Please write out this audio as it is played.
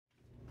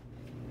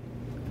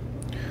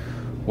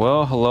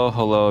Well,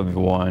 hello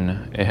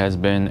everyone. It has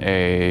been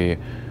a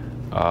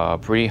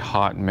pretty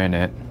hot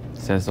minute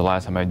since the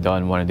last time I've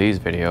done one of these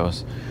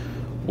videos,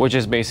 which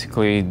is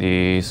basically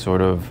the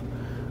sort of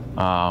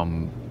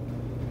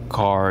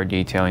car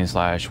detailing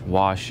slash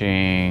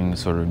washing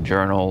sort of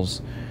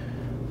journals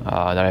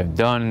that I've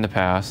done in the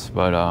past,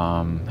 but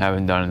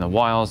haven't done in a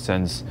while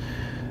since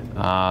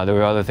there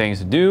were other things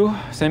to do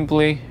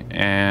simply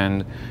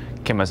and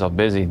kept myself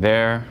busy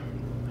there.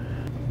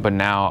 But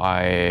now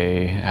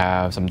I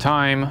have some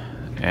time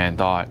and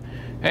thought,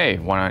 hey,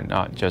 why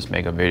not just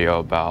make a video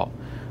about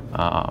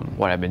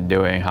what I've been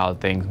doing, how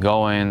things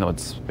going,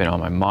 what's been on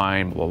my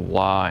mind, blah, blah,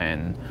 blah,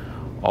 and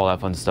all that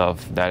fun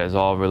stuff that is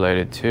all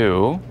related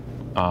to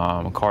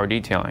car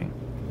detailing.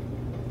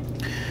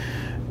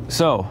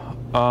 So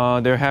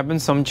there have been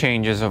some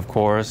changes, of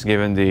course,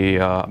 given the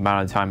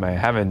amount of time I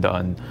haven't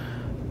done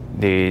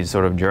these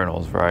sort of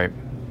journals, right?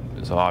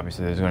 So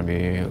obviously there's going to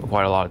be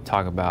quite a lot to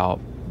talk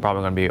about.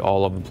 Probably going to be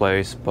all over the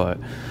place, but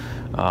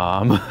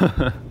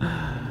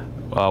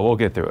we'll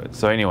get through it.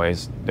 So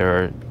anyways,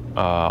 there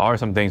are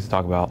some things to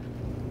talk about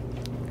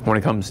when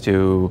it comes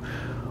to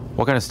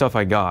what kind of stuff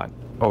I got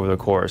over the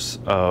course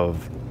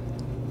of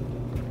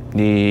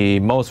the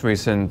most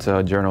recent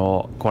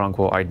journal, quote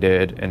unquote, I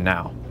did and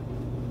now.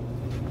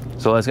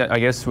 So I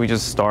guess we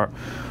just start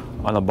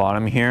on the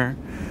bottom here.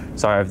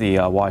 Sorry if the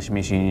washing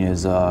machine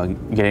is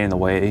getting in the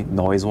way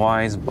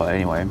noise-wise, but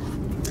anyway.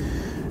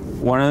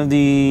 One of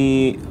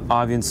the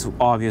obvious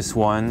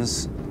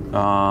ones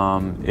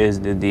is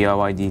the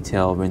DIY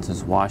detail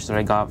rinse wash that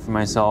I got for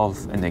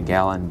myself in the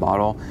gallon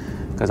bottle,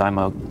 because I'm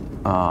a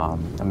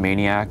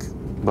maniac.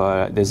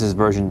 But this is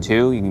version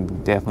 2. You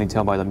can definitely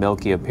tell by the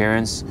milky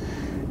appearance,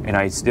 and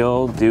I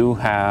still do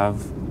have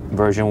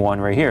version 1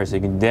 right here, so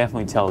you can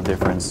definitely tell the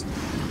difference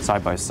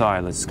side by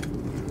side. Let's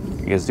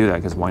do that,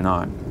 because why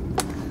not?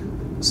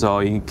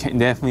 So you can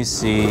definitely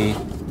see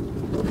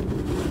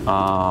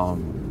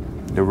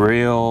the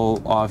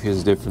real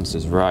obvious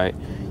differences, right?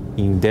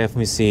 You can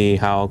definitely see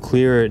how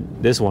clear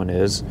this one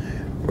is,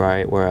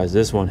 right? Whereas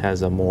this one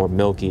has a more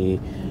milky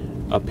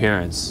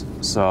appearance.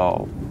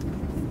 So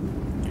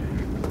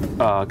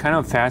kind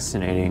of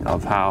fascinating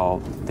of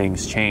how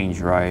things change,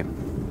 right?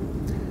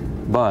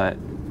 But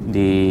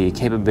the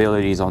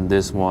capabilities on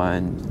this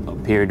one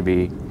appear to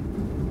be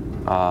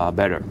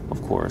better,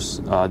 of course.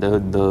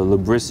 The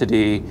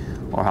lubricity,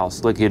 or how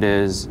slick it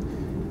is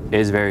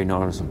very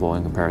noticeable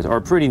in comparison,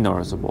 or pretty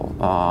noticeable.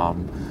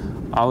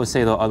 I would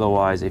say though,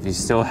 otherwise, if you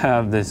still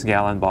have this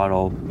gallon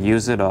bottle,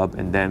 use it up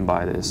and then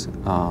buy this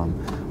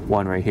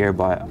one right here.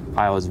 But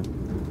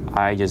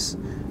I just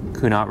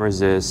could not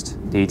resist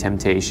the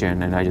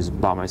temptation, and I just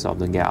bought myself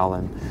the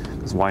gallon,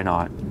 because why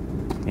not?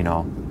 You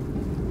know,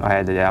 I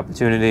had the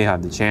opportunity, I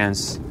had the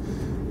chance,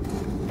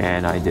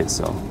 and I did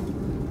so.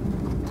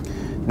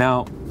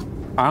 Now,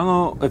 I don't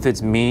know if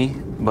it's me,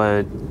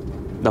 but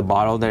the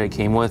bottle that it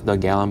came with, the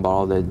gallon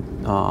bottle that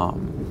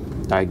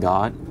I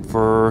got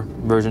for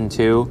version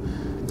 2,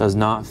 does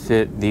not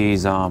fit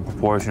these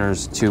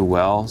proportioners too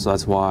well, so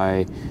that's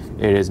why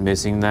it is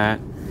missing that.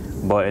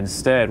 But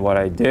instead, what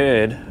I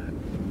did,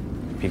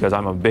 because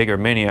I'm a bigger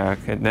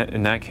maniac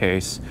in that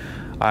case,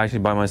 I actually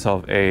bought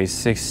myself a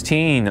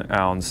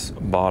 16-ounce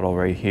bottle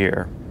right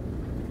here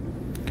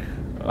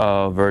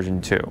of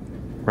version 2,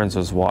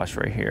 rinseless wash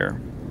right here.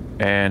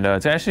 And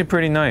it's actually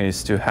pretty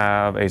nice to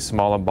have a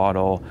smaller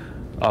bottle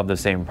of the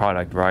same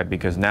product, right?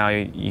 Because now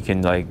you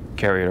can like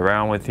carry it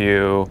around with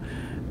you.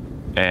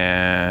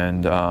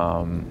 And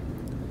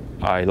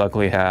I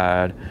luckily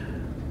had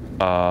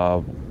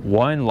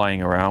one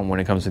lying around when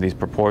it comes to these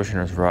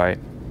proportioners, right?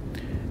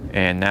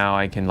 And now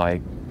I can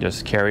like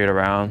just carry it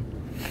around,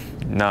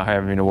 not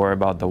having to worry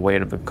about the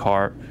weight of the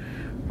cart,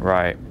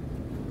 right?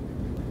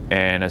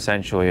 And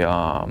essentially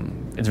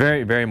it's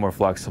very more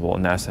flexible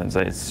in that sense.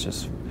 It's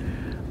just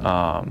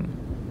a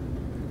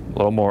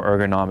little more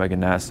ergonomic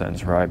in that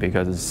sense, right?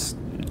 Because it's,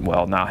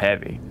 well, not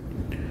heavy.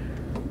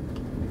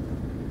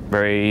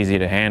 Very easy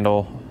to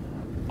handle,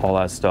 all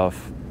that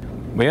stuff.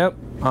 But yep,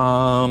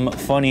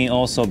 funny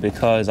also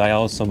because I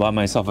also bought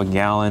myself a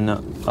gallon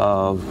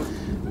of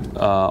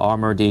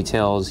Armor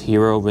Details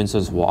Hero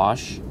Rinseless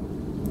Wash.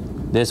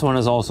 This one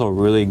is also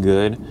really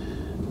good,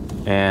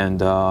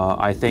 and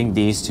I think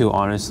these two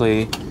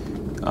honestly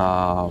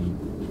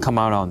come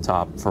out on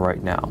top for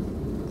right now,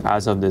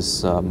 as of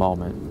this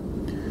moment.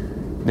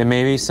 There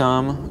may be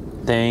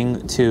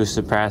something to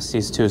surpass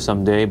these two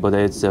someday, but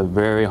it's a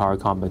very hard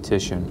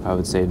competition. I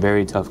would say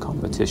very tough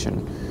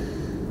competition.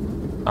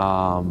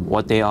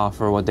 What they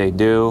offer, what they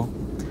do.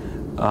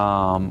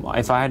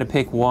 If I had to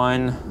pick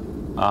one,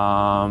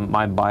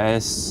 my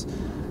bias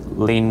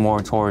lean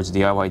more towards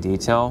DIY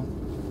detail.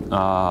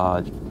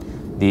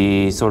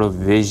 The sort of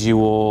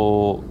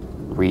visual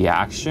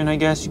reaction, I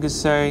guess you could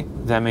say,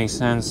 if that makes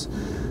sense,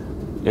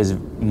 is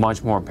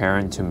much more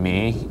apparent to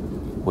me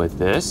with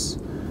this.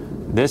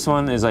 This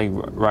one is like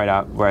right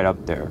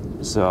up there.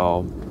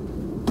 So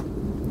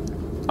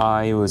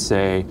I would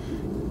say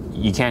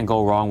you can't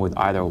go wrong with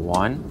either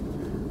one.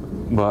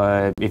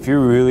 But if you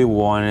really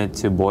wanted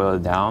to boil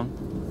it down,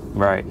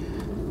 right,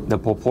 the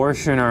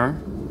proportioner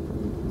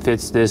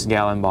fits this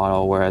gallon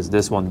bottle, whereas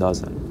this one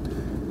doesn't.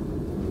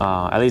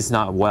 At least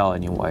not well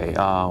anyway.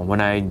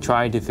 When I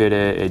tried to fit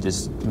it, it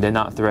just did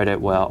not thread it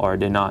well, or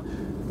did not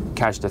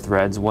catch the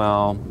threads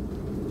well.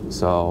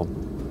 So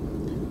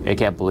it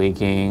kept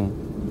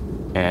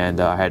leaking,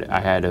 and I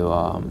had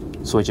to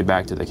switch it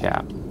back to the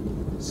cap.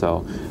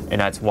 So,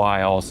 and that's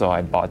why also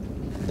I bought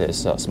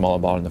this smaller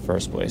bottle in the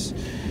first place.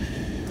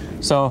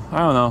 So I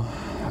don't know.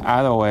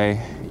 Either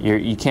way,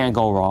 you can't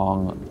go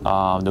wrong.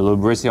 The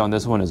lubricity on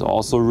this one is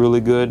also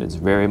really good. It's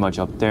very much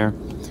up there.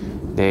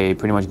 They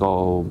pretty much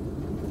go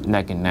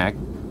neck and neck,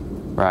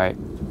 right?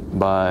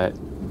 But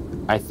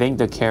I think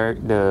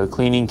the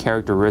cleaning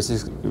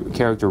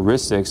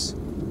characteristics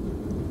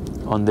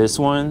on this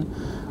one,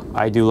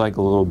 I do like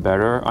a little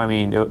better. I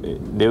mean,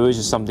 there was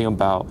just something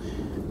about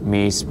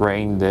me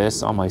spraying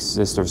this on my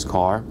sister's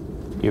car,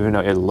 even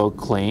though it looked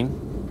clean,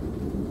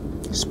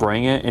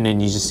 spraying it, and then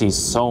you just see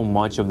so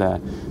much of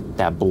that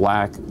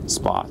black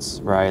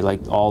spots, right? Like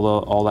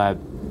all that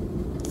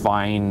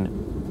fine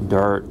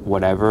dirt,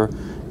 whatever,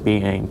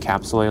 being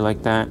encapsulated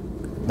like that.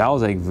 That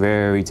was like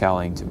very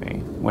telling to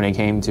me when it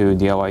came to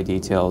DIY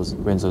details,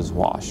 rinseless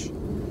wash.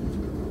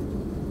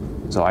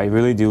 So I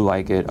really do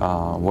like it.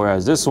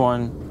 Whereas this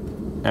one,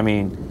 I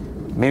mean,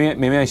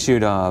 maybe I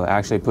should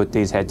actually put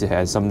these head to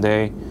head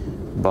someday.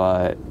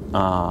 But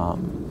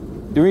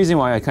the reason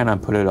why I kind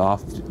of put it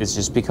off is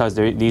just because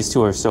these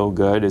two are so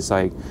good. It's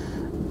like,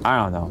 I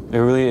don't know.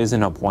 There really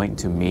isn't a point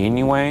to me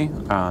anyway. I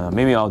don't know.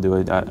 Maybe I'll do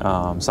it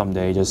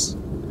someday just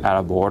out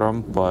of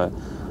boredom. But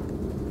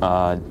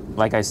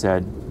like I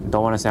said,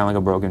 don't want to sound like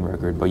a broken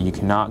record, but you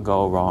cannot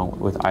go wrong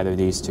with either of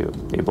these two.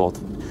 They both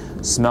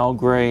smell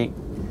great,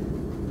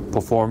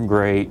 perform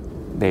great,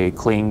 they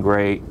clean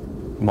great.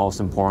 Most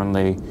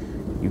importantly,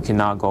 you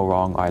cannot go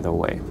wrong either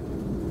way.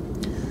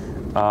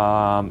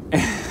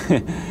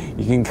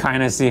 You can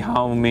kind of see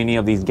how many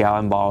of these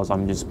gallon bottles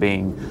I'm just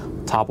being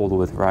toppled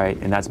with, right?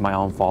 And that's my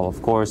own fault,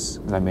 of course,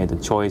 because I made the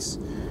choice.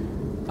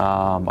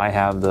 I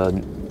have the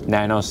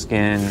Nano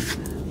Skin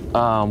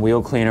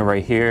wheel cleaner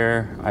right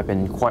here. I've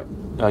been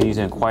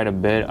using it quite a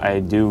bit. I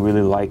do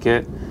really like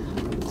it.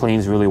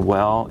 Cleans really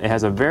well. It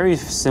has a very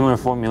similar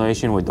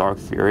formulation with Dark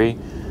Fury.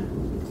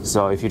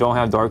 So if you don't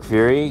have Dark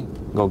Fury,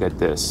 go get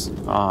this.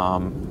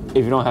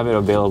 If you don't have it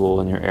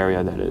available in your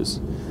area, that is.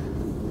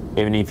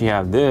 Even if you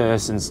have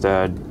this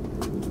instead,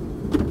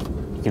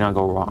 you cannot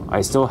go wrong.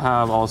 I still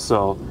have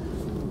also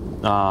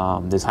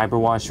this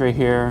Hyperwash right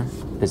here,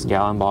 this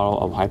gallon bottle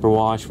of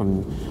Hyperwash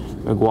from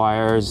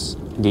McGuire's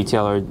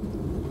Detailer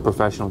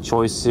Professional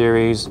Choice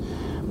Series.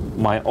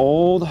 My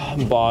old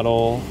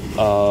bottle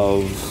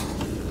of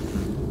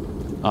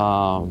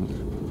O&R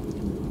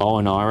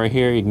right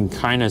here, you can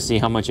kind of see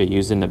how much I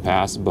used in the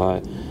past,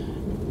 but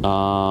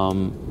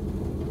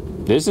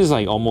this is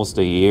like almost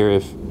a year,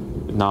 if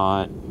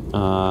not,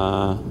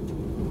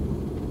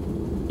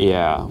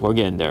 yeah, we're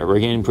getting there. We're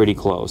getting pretty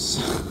close.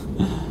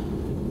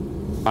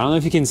 I don't know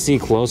if you can see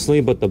closely,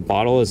 but the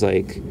bottle is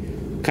like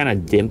kind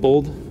of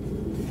dimpled,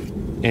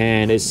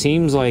 and it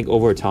seems like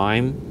over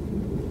time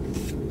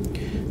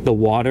the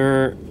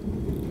water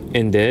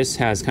in this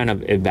has kind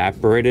of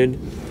evaporated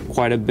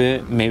quite a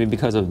bit, maybe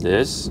because of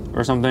this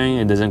or something.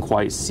 It doesn't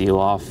quite seal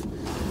off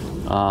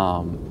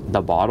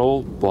the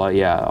bottle, but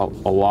yeah,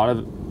 a lot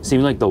of,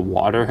 seems like the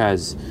water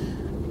has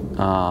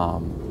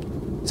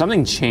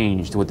something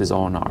changed with this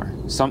O&R.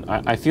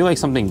 I feel like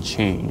something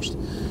changed.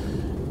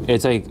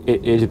 It's like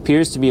it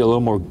appears to be a little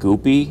more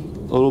goopy,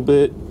 a little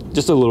bit,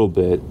 just a little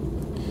bit,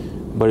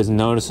 but it's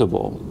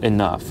noticeable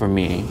enough for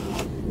me.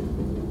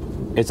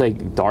 It's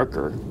like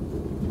darker,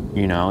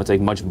 you know, it's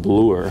like much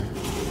bluer.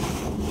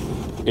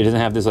 It doesn't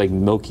have this like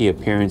milky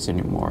appearance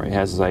anymore. It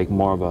has like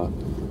more of a,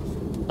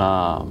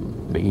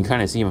 but you can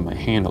kind of see it in my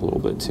hand a little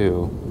bit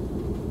too.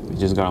 It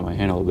just got on my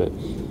hand a little bit.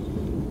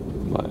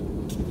 But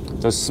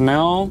the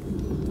smell,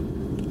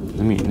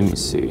 let me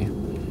see.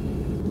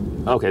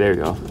 Okay, there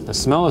you go. The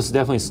smell is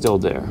definitely still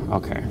there.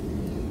 Okay.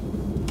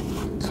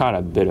 Caught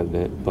a bit of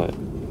it, but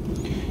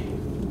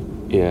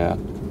yeah.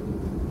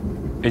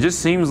 It just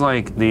seems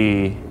like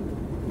the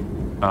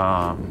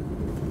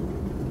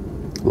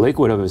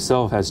liquid of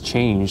itself has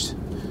changed.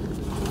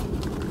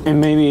 And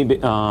maybe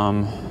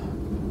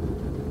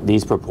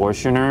these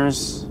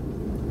proportioners,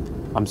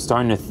 I'm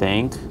starting to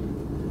think,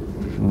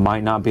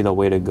 might not be the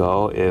way to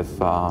go if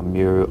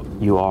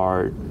you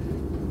are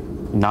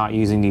not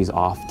using these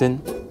often.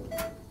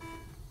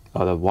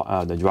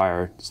 Oh, the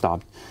dryer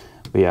stopped.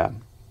 But yeah,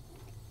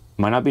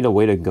 might not be the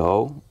way to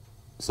go.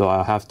 So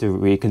I'll have to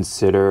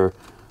reconsider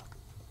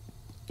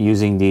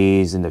using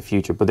these in the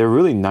future. But they're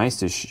really nice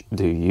to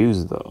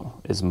use though,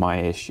 is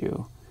my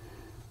issue.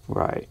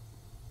 Right.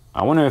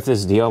 I wonder if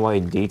this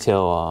DIY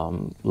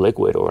detail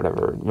liquid or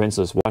whatever,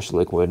 rinseless wash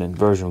liquid in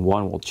version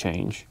 1 will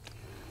change.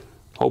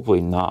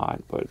 Hopefully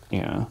not, but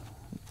yeah.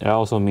 It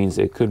also means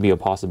it could be a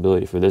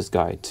possibility for this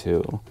guy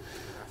too.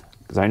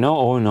 Because I know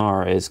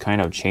O&R is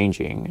kind of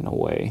changing in a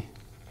way.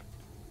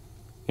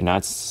 And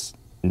that's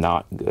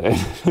not good,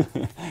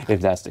 if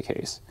that's the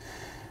case.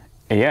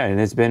 Yeah, and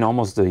it's been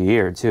almost a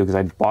year too, because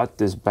I bought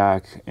this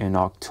back in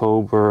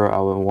October. I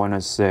would want to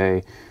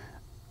say,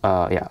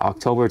 yeah,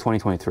 October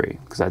 2023,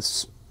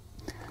 because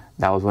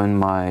that was when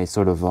my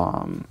sort of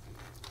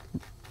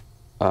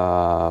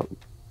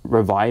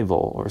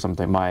revival or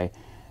something, my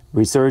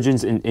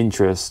resurgence in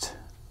interest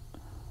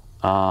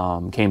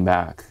came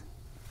back,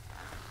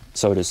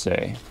 so to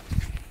say.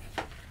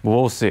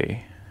 We'll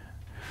see.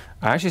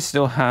 I actually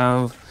still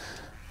have,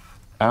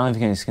 I don't know if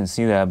you guys can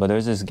see that, but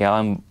there's this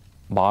gallon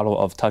bottle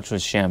of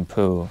touchless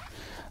shampoo.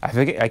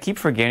 I keep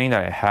forgetting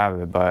that I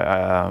have it, but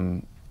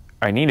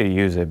I need to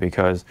use it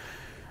because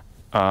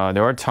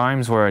there are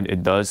times where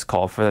it does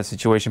call for that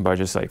situation, but I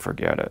just like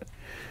forget it.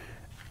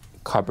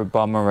 Carpet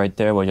bomber right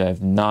there, which I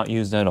have not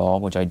used at all,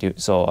 which I do.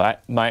 So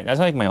that's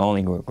like my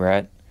only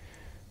regret,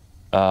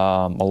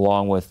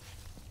 along with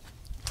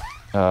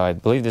I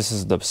believe this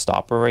is the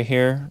stopper right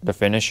here, the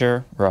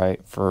finisher, right,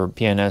 for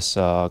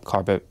PNS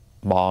carpet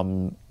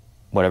bomb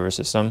whatever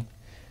system.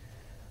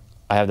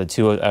 I have the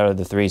 2 out of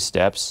the 3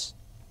 steps,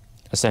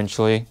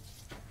 essentially.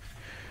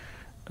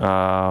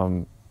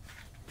 I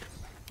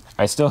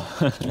still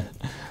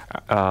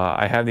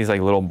I have these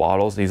like little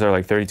bottles. These are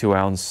like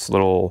 32-ounce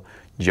little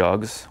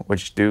jugs,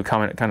 which do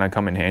kind of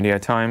come in handy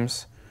at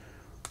times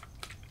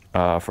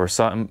for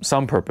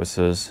some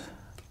purposes.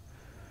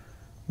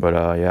 But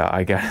yeah,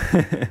 I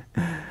guess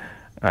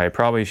I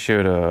probably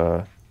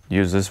should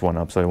use this one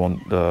up so it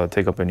won't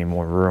take up any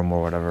more room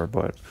or whatever.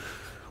 But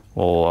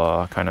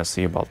we'll kind of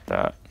see about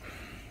that.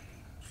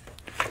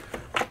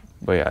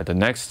 But yeah, the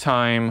next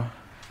time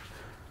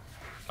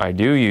I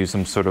do use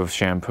some sort of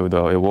shampoo,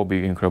 though, it will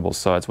be Incredible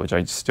Suds, which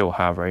I still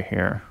have right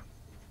here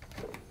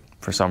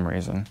for some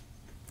reason.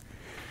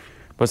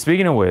 But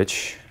speaking of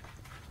which,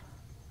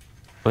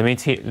 let me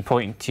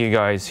point to you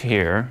guys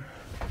here.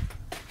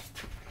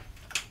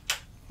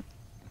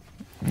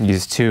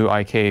 These 2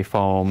 IK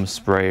foam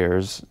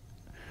sprayers,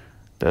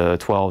 the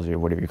 12s or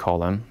whatever you call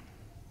them.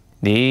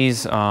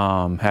 These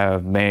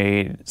have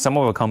made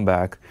somewhat of a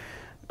comeback.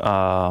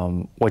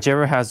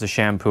 Whichever has the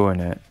shampoo in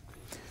it,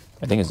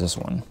 I think it's this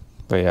one,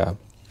 but yeah,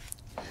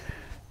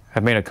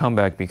 have made a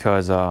comeback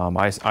because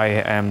I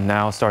am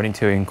now starting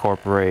to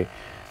incorporate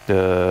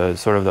the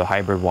sort of the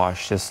hybrid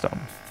wash system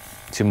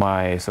to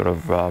my sort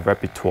of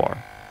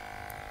repertoire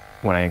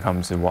when it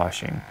comes to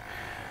washing.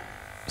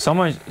 So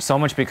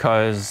much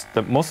because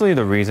mostly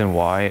the reason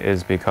why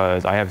is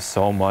because I have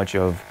so much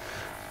of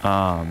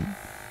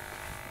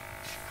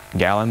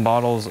gallon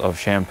bottles of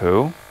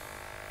shampoo,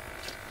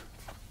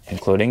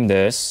 including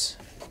this,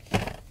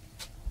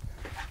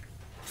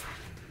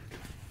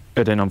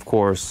 and then of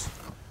course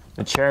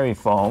the cherry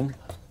foam,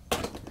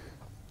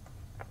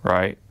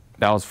 right?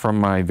 That was from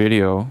my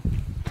video.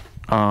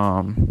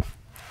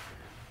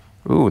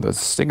 Ooh, the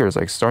sticker is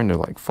like starting to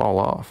like fall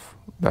off.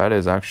 That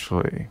is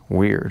actually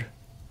weird.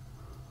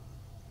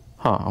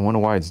 Huh, I wonder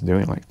why it's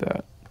doing like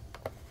that.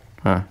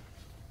 Huh,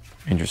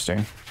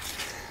 interesting.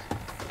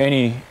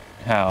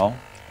 Anyhow,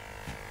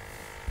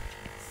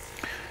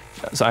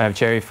 so I have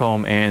cherry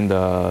foam and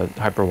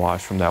hyper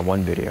wash from that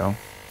one video.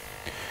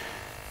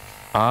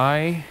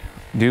 I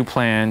do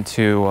plan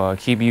to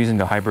keep using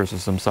the hyper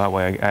system, so that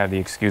way I have the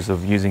excuse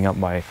of using up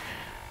my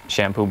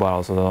shampoo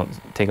bottles so they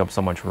don't take up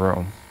so much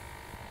room.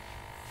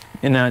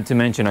 And not to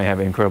mention I have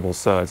Incredible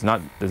Suds,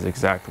 not this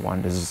exact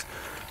one. This is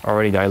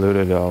already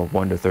diluted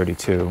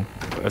 1:32,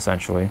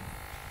 essentially.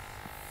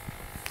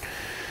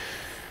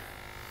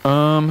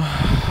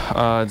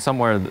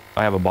 Somewhere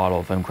I have a bottle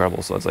of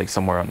Incredible Suds, like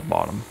somewhere on the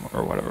bottom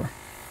or whatever.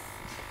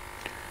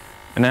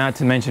 And not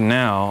to mention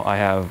now I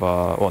have,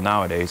 well,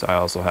 nowadays I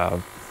also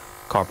have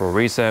Carpal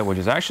Reset, which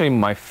is actually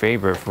my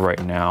favorite for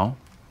right now,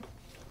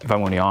 if I'm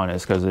going to be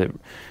honest, because it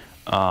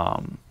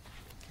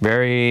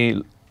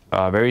very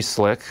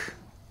slick.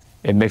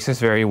 It mixes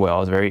very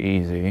well. It's very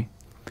easy,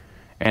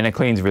 and it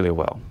cleans really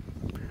well.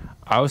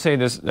 I would say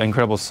this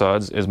Incredible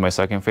Suds is my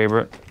second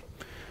favorite.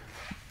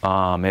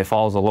 It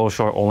falls a little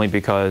short only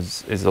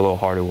because it's a little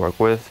hard to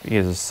work with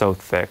because it's so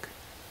thick.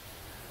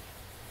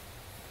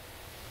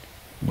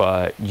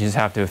 But you just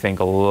have to think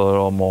a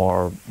little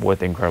more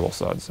with Incredible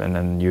Suds, and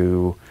then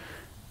you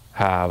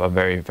have a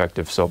very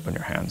effective soap in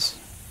your hands.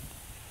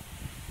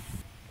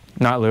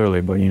 Not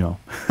literally, but you know.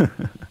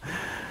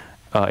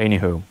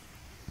 Anywho.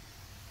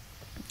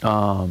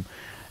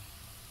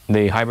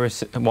 The hybrid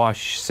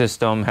wash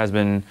system has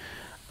been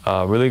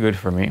really good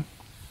for me.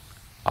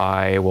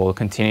 I will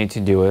continue to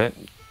do it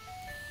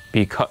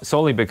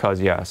solely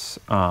because, yes,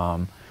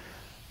 I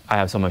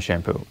have so much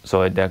shampoo,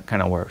 so that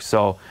kind of works.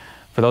 So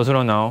for those who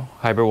don't know,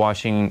 hybrid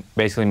washing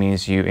basically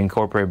means you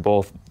incorporate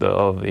both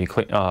of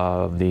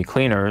the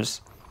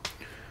cleaners.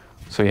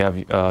 So you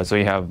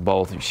have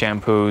both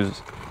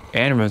shampoos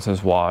and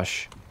rinseless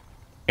wash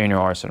in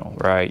your arsenal,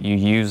 right? You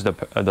use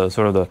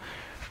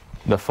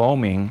the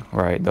foaming,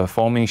 right? The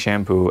foaming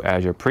shampoo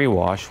as your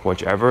pre-wash,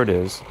 whichever it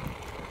is,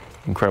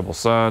 Incredible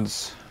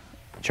Suds,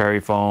 cherry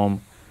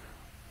foam,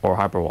 or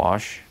hyper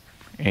wash,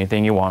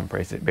 anything you want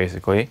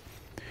basically.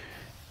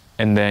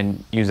 And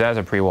then use that as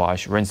a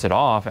pre-wash, rinse it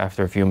off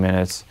after a few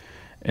minutes,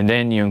 and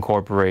then you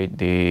incorporate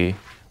the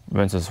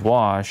rinseless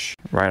wash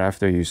right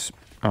after you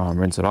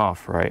rinse it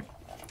off, right?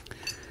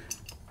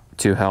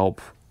 To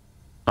help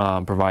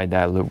provide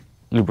that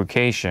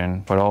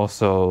lubrication, but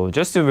also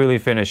just to really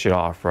finish it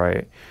off,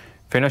 right?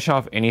 Finish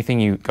off anything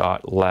you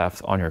got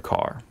left on your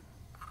car.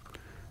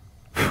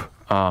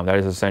 That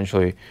is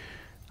essentially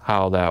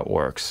how that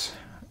works,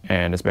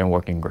 and it's been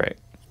working great.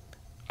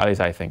 At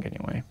least I think,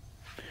 anyway.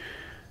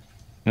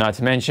 Not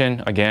to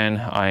mention, again,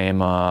 I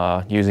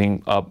am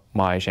using up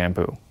my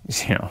shampoo,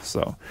 you know,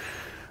 so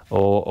a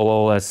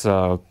little less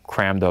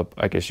crammed up,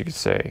 I guess you could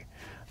say,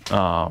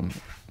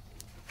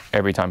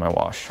 every time I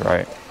wash,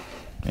 right?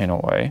 In a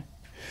way.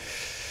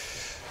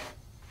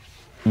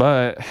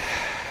 But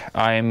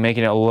I am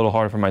making it a little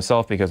harder for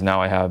myself because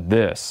now I have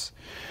this.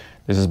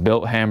 This is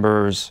Built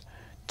Hambur's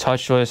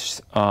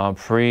touchless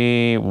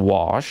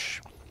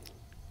pre-wash.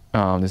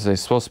 This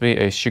is supposed to be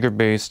a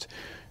sugar-based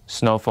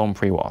snow foam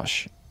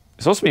pre-wash.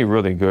 It's supposed to be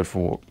really good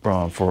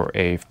for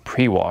a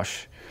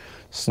pre-wash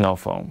snow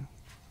foam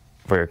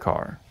for your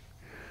car.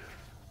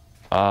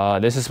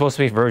 This is supposed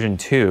to be version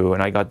 2,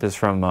 and I got this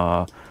from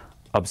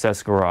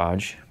Obsessed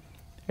Garage.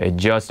 It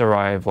just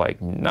arrived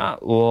like not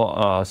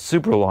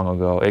super long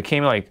ago. It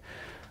came like,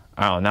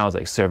 I don't know, now it's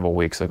like several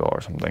weeks ago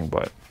or something,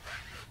 but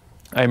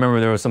I remember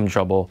there was some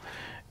trouble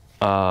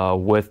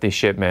with the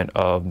shipment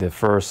of the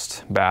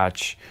first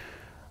batch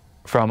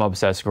from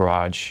Obsessed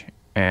Garage,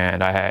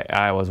 and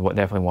I was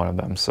definitely one of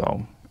them,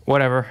 so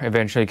whatever,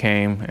 eventually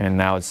came, and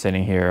now it's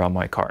sitting here on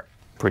my cart.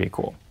 Pretty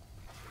cool.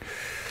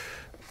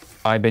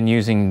 I've been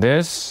using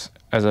this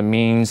as a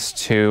means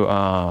to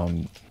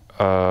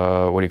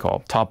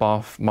top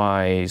off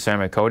my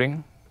ceramic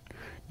coating.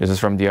 This is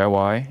from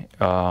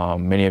DIY.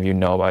 Many of you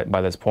know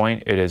by this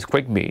point, it is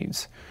quick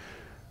beads.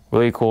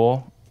 Really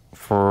cool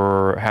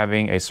for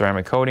having a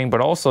ceramic coating,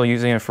 but also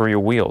using it for your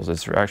wheels.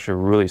 It's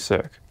actually really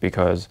sick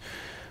because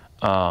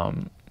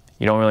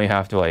you don't really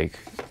have to like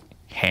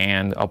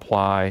hand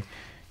apply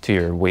to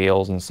your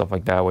wheels and stuff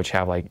like that, which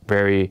have like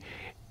very,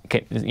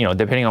 you know,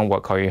 depending on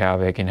what car you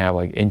have, it can have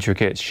like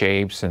intricate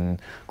shapes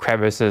and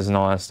crevices and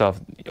all that stuff.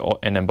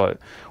 And then, but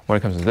when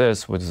it comes to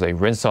this, which is a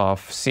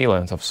rinse-off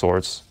sealant of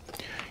sorts,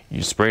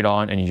 you spray it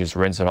on and you just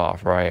rinse it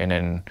off, right? And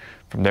then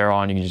from there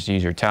on, you can just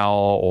use your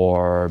towel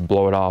or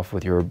blow it off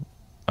with your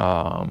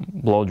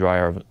blow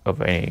dryer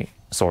of any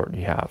sort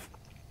you have.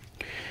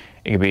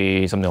 It could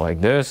be something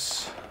like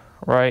this,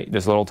 right?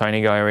 This little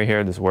tiny guy right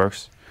here, this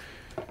works.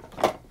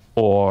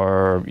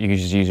 Or you can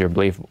just use your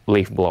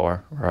leaf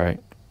blower, right?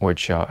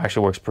 Which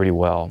actually works pretty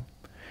well.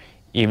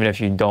 Even if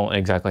you don't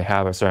exactly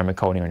have a ceramic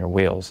coating on your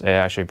wheels, it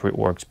actually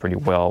works pretty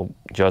well,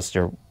 just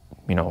your,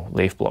 you know,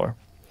 leaf blower.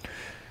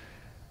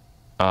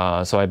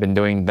 So I've been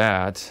doing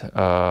that.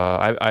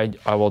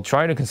 I will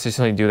try to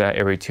consistently do that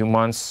every 2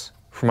 months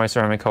for my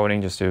ceramic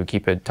coating, just to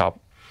keep it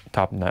top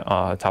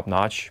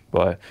notch.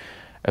 But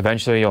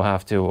eventually you'll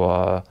have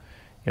to,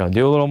 you know,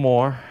 do a little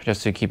more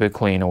just to keep it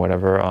clean or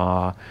whatever,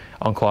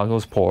 unclog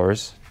those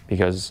pores,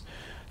 because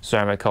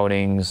ceramic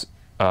coatings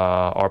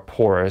are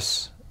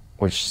porous,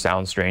 which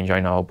sounds strange, I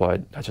know,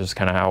 but that's just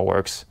kind of how it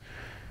works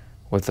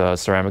with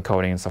ceramic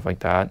coating and stuff like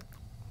that.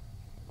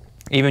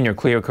 Even your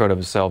clear coat of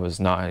itself is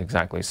not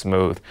exactly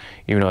smooth,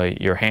 even though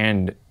your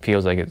hand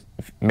feels like it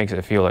makes it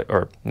feel like,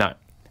 or not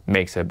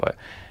makes it, but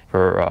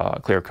for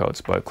clear coats.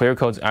 But clear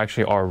coats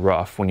actually are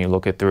rough when you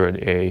look it through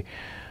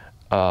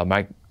a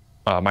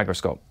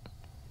microscope.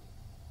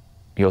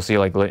 You'll see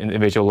like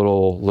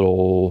individual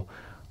little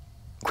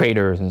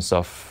craters and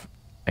stuff,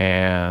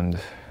 and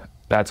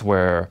that's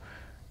where,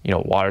 you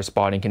know, water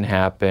spotting can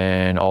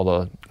happen, all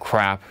the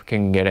crap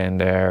can get in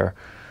there,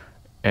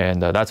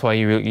 and that's why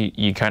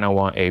you kind of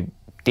want a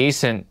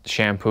decent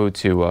shampoo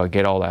to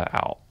get all that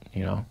out,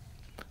 you know,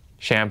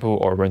 shampoo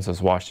or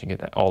rinseless wash to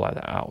get all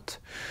that out.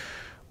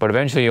 But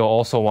eventually you'll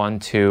also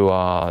want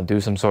to do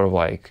some sort of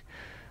like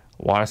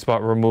water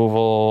spot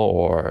removal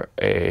or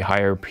a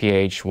higher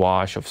pH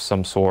wash of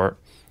some sort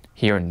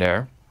here and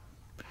there,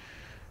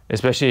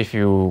 especially if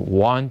you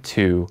want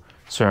to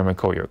ceramic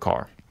coat your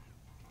car.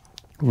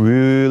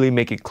 Really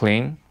make it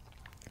clean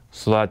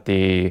so that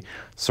the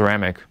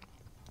ceramic,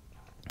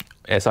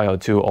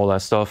 SiO2, all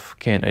that stuff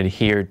can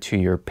adhere to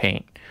your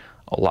paint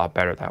a lot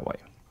better that way.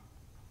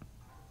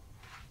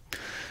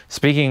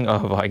 Speaking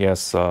of, I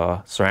guess,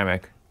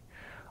 ceramic,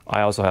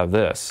 I also have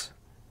this.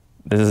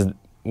 This is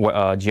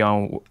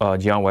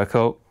Geon Wet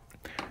Coat.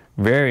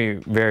 Very,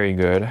 very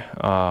good.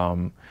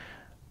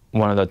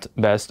 One of the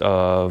best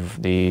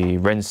of the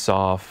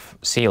rinse-off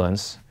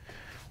sealants.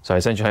 So I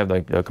essentially have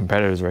like the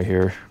competitors right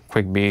here,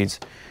 Quick Beads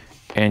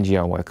and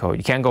Geon Wet Coat.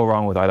 You can't go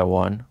wrong with either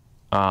one.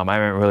 I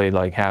haven't really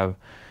like have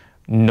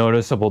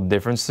noticeable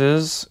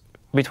differences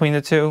between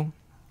the two.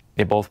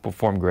 They both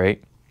perform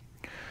great.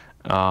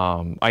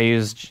 I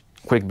use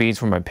Quick Beads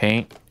for my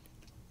paint,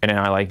 and then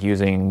I like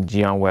using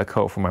Geon Wet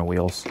Coat for my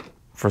wheels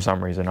for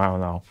some reason. I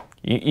don't know.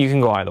 You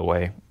can go either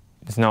way.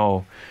 There's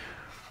no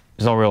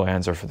real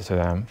answer to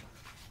them.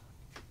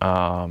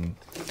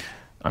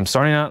 I'm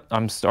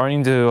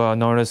starting to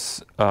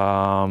notice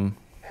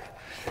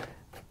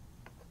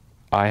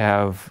I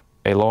have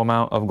a low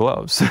amount of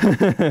gloves.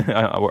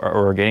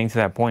 We're getting to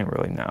that point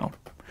really now.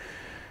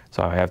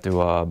 So I have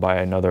to buy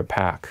another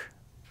pack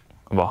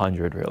of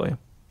 100 really.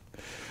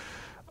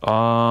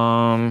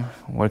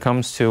 When it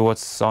comes to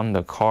what's on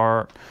the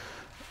car,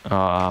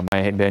 I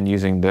had been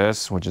using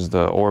this, which is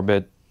the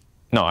Orbit.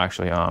 No,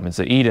 actually, it's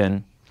the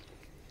Eden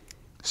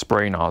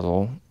spray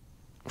nozzle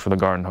for the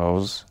garden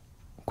hose.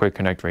 Quick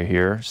connect right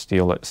here,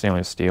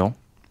 stainless steel.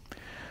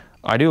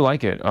 I do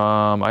like it.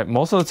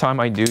 Most of the time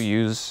I do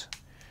use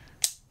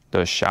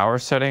the shower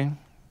setting.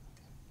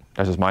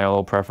 That's just my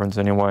little preference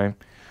anyway.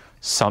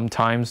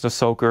 Sometimes the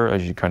soaker,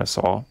 as you kind of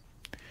saw,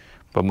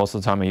 but most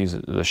of the time I use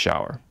the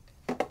shower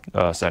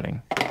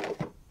setting.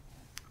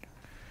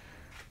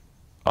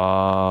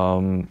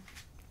 On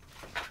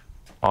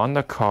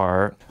the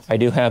cart, I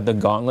do have the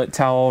gauntlet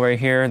towel right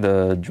here,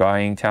 the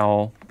drying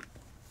towel.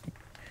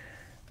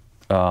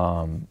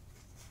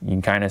 You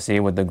can kind of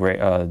see with the gray,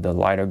 the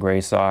lighter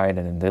gray side,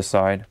 and then this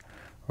side,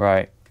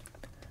 right?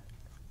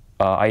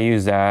 I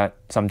use that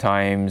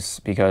sometimes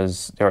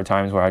because there are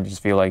times where I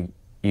just feel like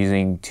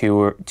using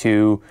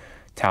two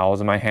towels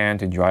in my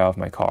hand to dry off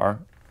my car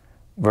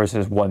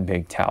versus one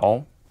big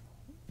towel.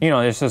 You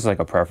know, it's just like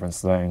a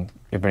preference thing,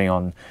 depending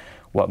on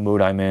what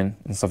mood I'm in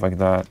and stuff like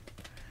that.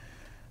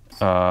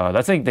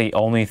 That's like the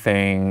only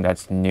thing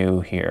that's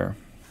new here,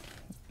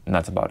 and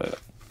that's about it.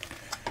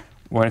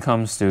 When it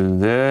comes to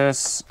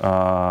this,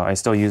 I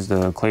still use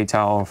the clay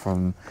towel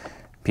from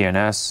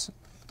PNS.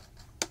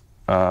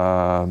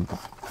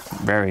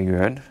 Very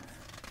good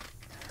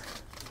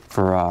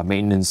for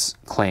maintenance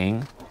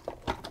claying.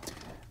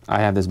 I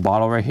have this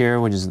bottle right here,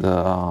 which is the,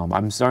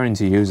 I'm starting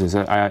to use this.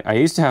 I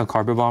used to have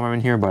carpet bomber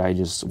in here, but I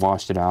just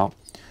washed it out.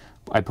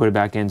 I put it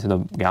back into the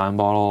gallon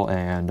bottle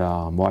and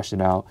washed it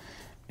out.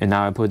 And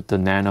now I put the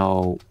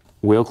nano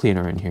wheel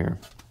cleaner in here.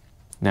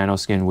 Nano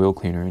skin wheel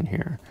cleaner in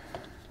here.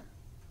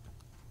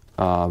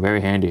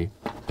 Very handy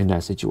in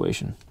that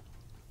situation.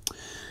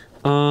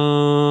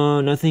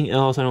 Nothing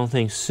else I don't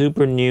think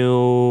super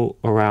new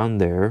around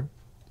there.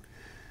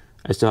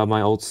 I still have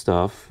my old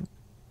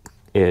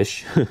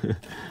stuff-ish.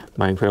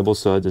 My Incredible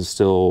Suds is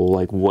still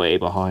like way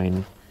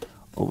behind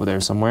over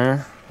there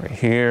somewhere. Right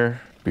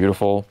here,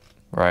 beautiful,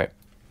 right?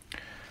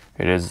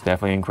 It is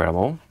definitely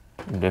incredible.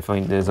 It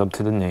definitely lives up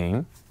to the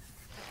name.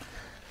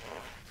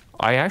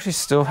 I actually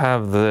still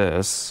have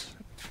this.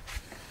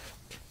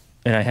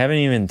 And I haven't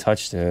even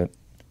touched it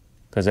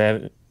because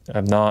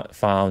I've not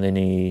found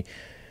any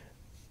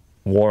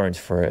warrant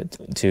for it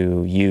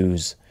to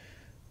use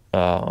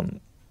DI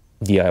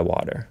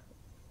water.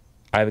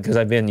 Because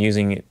I've been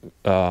using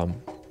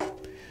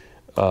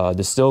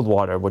distilled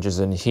water, which is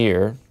in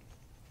here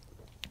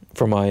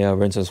for my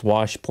rinseless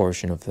wash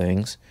portion of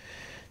things.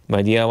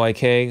 My DIY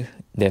keg,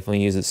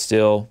 definitely use it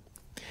still.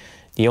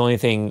 The only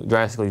thing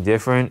drastically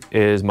different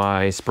is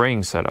my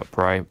spraying setup,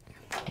 right?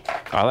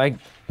 I like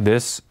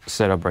this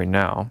setup right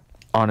now,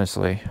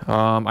 honestly.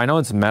 I know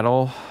it's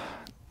metal.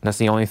 That's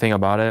the only thing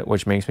about it,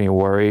 which makes me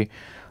worry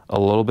a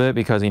little bit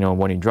because, you know,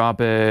 when you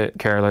drop it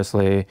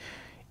carelessly,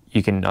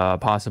 you can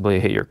possibly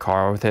hit your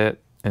car with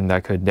it, and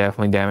that could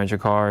definitely damage your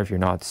car if you're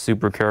not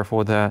super careful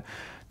with that.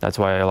 That's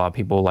why a lot of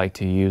people like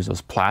to use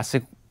those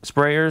plastic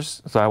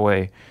sprayers. So that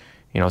way,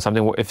 you know,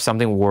 if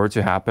something were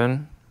to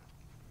happen,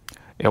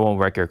 it won't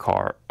wreck your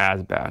car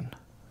as bad.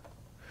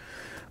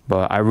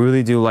 But I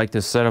really do like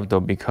this setup though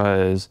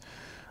because,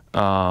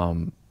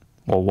 well,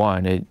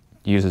 one, it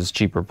uses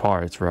cheaper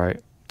parts,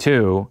 right?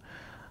 Two,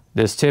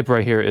 this tip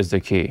right here is the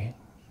key.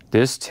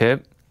 This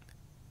tip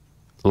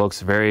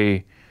looks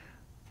very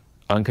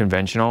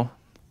unconventional,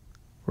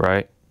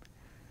 right?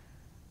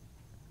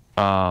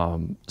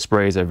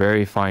 Sprays a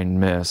very fine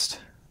mist,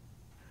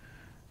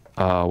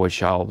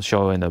 which I'll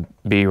show in the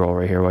B-roll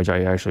right here, which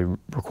I actually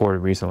recorded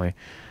recently.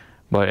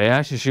 But it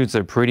actually shoots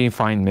a pretty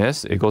fine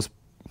mist. It goes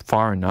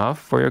far enough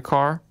for your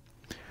car,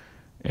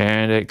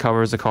 and it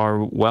covers the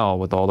car well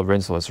with all the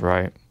rinseless,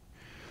 right?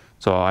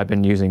 So I've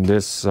been using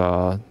this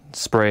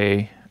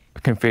spray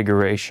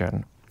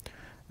configuration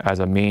as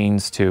a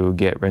means to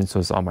get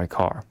rinseless on my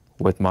car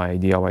with my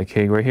DIY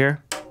keg right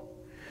here.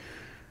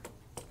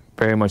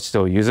 Very much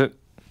still use it,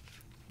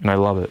 and I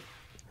love it.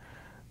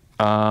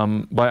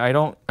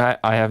 But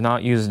I have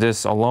not used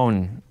this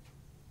alone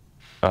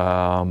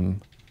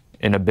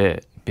in a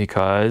bit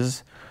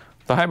because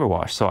the hybrid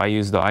wash. So I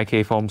use the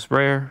IK foam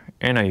sprayer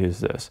and I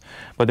use this.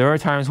 But there are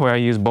times where I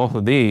use both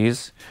of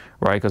these,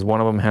 right? Because one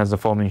of them has the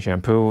foaming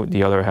shampoo,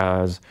 the other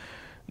has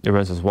the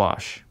rinseless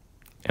wash.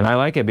 And I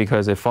like it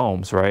because it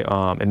foams, right?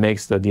 It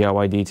makes the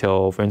DIY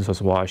detail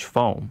rinseless wash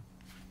foam.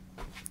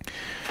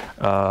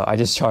 I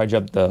just charge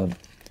up the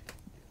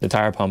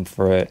tire pump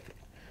for it.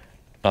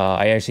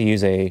 I actually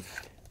use a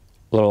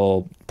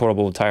little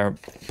portable tire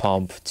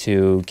pump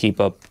to keep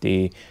up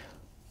the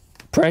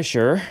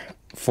pressure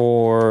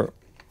for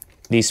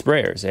these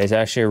sprayers. It's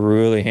actually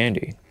really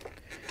handy.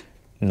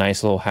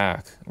 Nice little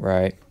hack,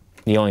 right?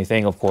 The only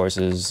thing, of course,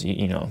 is,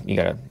 you know, you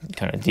gotta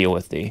kind of deal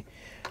with the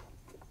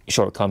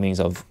shortcomings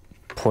of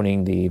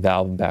putting the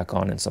valve back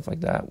on and stuff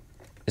like that,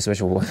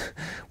 especially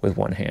with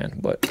one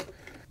hand. But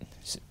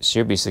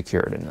should be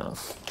secured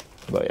enough.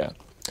 But yeah,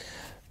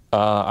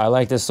 I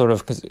like this sort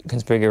of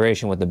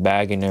configuration with the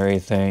bag and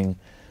everything.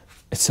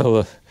 It's a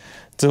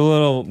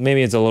little,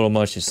 maybe it's a little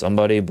much to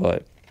somebody,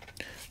 but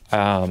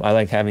I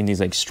like having these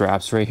like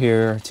straps right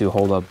here to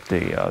hold up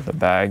the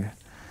bag,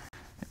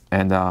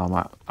 and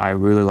I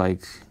really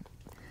like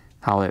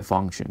how it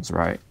functions,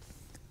 right?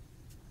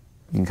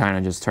 You can kind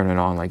of just turn it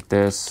on like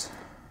this.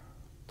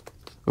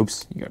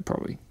 Oops, you gotta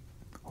probably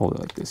hold it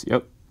like this.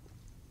 Yep.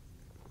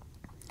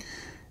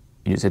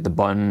 You just hit the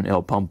button,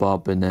 it'll pump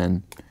up, and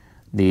then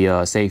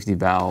the safety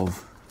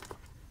valve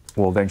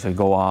will eventually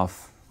go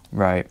off,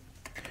 right?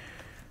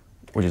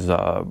 Which is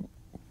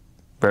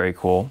very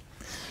cool.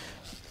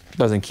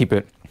 Doesn't keep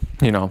it,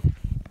 you know,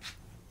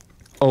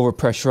 over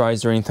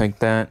pressurized or anything like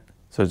that,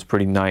 so it's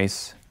pretty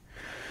nice.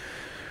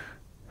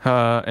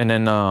 And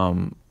then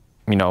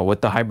you know,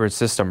 with the hybrid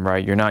system,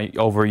 right, you're not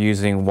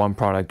overusing one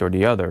product or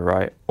the other,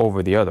 right,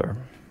 over the other.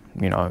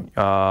 You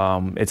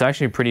know, it's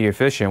actually pretty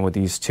efficient with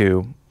these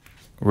two,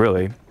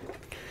 really,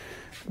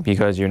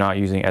 because you're not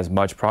using as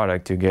much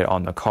product to get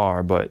on the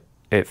car, but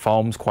it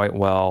foams quite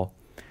well,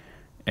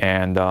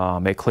 and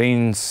it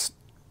cleans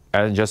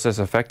just as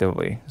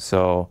effectively.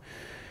 So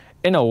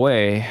in a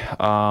way,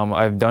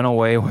 I've done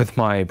away with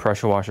my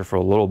pressure washer for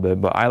a little bit,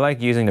 but I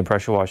like using the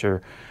pressure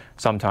washer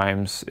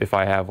sometimes if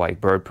I have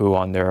like bird poo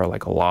on there,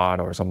 like a lot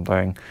or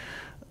something.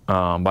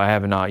 But I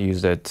have not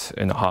used it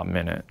in a hot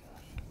minute,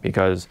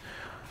 because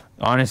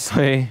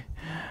honestly,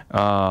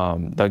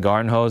 the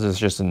garden hose is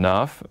just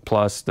enough,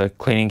 plus the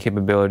cleaning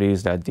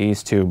capabilities that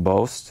these two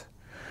boast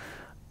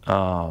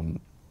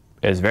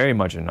is very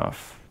much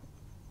enough.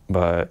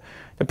 But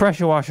the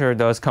pressure washer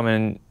does come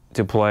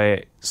into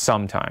play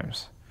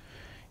sometimes.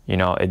 You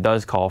know, it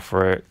does call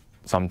for it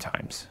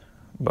sometimes,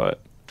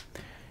 but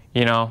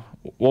you know,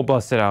 we'll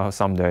bust it out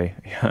someday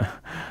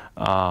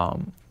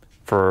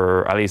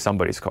for at least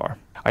somebody's car.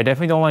 I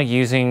definitely don't like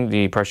using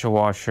the pressure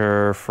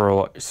washer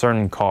for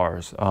certain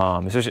cars,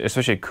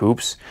 especially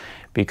coupes,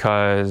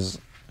 because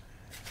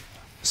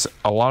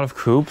a lot of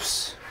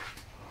coupes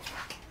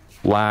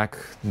lack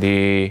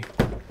the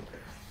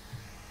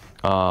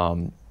what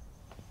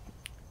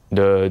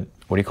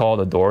do you call it,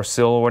 the door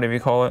sill or whatever you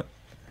call it.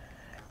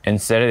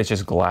 Instead, it's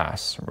just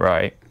glass,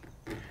 right?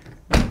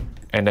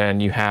 And then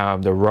you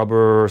have the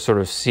rubber sort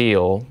of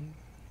seal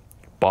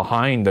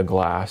behind the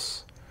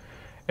glass,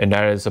 and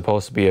that is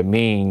supposed to be a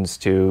means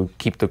to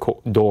keep the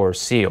door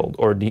sealed,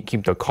 or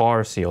keep the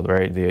car sealed,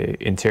 right? The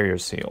interior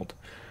sealed.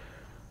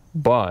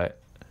 But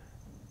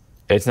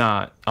it's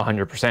not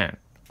 100%,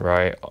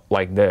 right?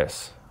 Like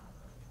this.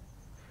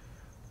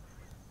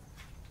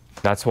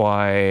 That's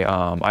why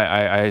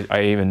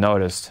I even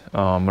noticed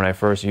when I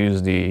first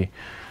used the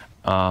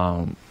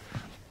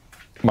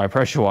my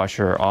pressure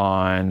washer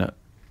on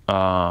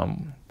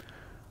on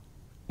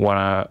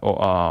a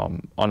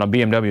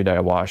BMW that I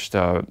washed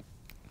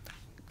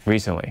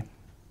recently.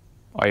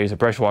 I used a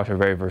pressure washer the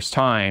very first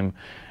time,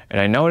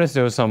 and I noticed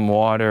there was some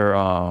water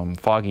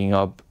fogging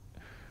up,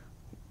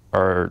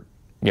 or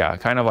yeah,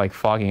 kind of like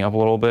fogging up a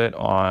little bit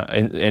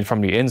on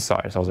from the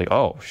inside. So I was like,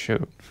 oh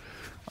shoot,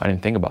 I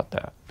didn't think about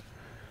that.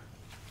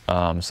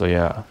 So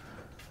yeah,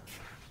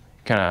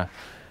 kind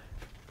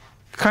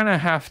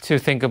of have to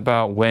think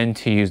about when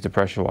to use the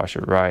pressure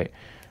washer, right,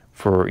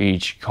 for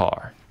each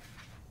car.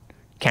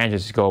 Can't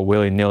just go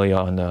willy-nilly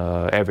on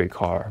every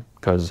car,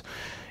 because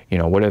you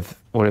know, what if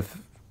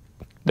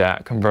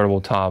that convertible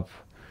top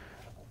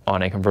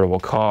on a convertible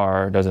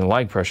car doesn't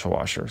like pressure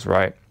washers,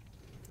 right?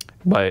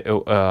 But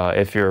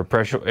if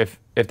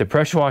the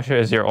pressure washer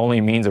is your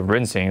only means of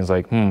rinsing, it's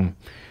like,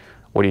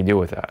 what do you do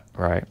with that,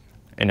 right,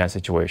 in that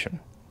situation?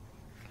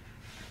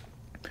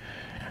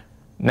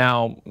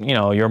 Now, you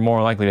know, you're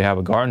more likely to have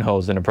a garden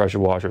hose than a pressure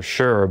washer,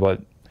 sure,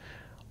 but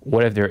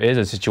what if there is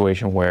a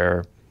situation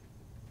where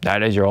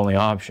that is your only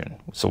option?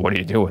 So what do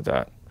you do with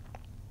that?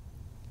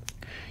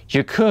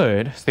 You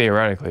could,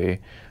 theoretically,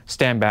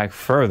 stand back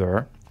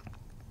further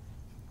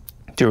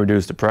to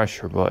reduce the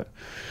pressure, but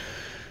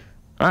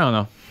I don't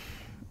know.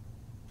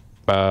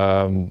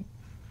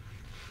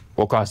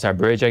 We'll cross that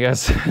bridge, I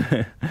guess,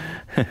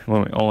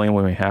 only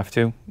when we have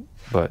to,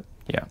 but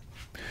yeah.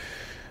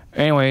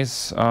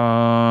 Anyways,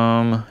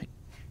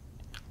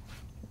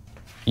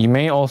 you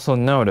may also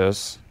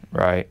notice,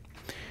 right,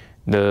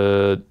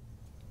 the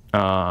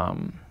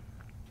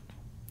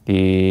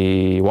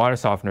water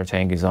softener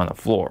tank is on the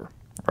floor,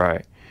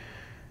 right?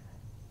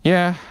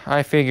 Yeah,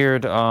 I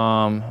figured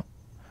I'll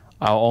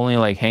only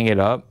like hang it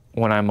up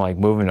when I'm like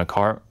moving a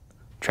cart,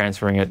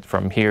 transferring it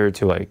from here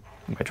to like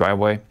my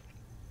driveway.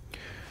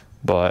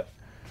 But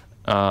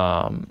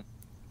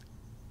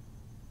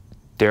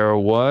there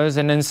was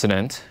an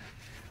incident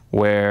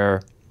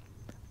where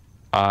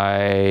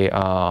I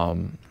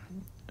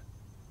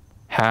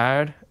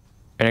had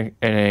an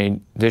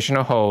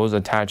additional hose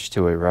attached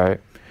to it, right?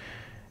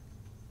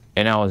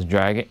 And I was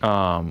dragging,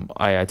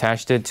 I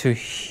attached it to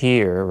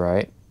here,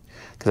 right?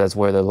 Because that's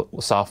where the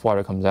soft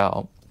water comes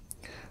out.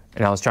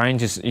 And I was trying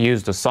to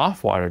use the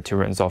soft water to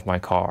rinse off my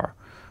car,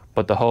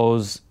 but the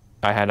hose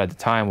I had at the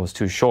time was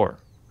too short.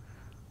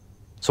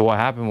 So what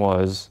happened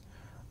was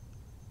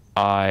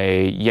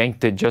I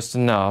yanked it just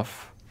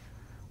enough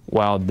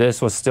while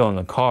this was still in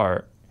the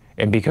cart.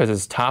 And because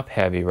it's top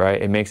heavy,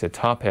 right, it makes it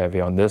top heavy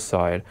on this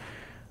side.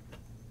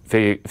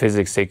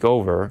 Physics take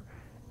over,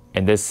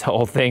 and this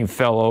whole thing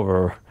fell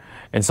over.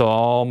 And so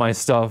all my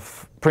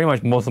stuff, pretty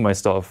much most of my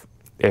stuff,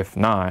 if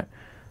not,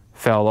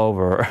 fell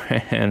over.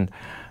 And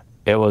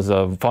it was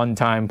a fun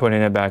time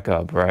putting it back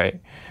up,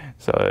 right?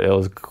 So it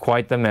was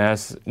quite the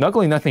mess.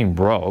 Luckily, nothing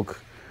broke.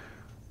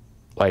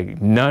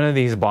 Like, none of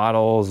these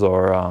bottles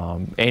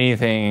or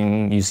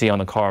anything you see on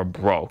the car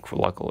broke,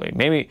 luckily.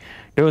 Maybe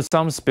there was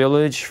some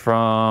spillage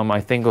from,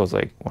 I think it was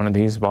like one of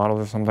these bottles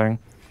or something,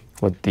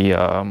 with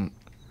the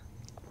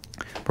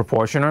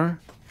proportioner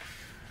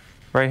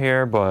right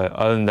here, but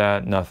other than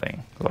that,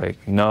 nothing.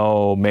 Like,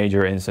 no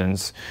major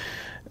incidents.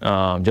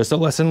 Just a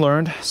lesson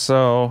learned.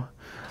 So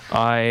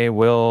I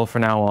will,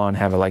 from now on,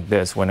 have it like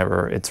this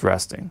whenever it's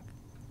resting.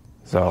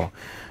 So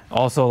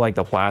also, like,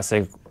 the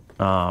plastic,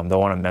 don't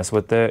want to mess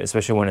with it,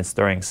 especially when it's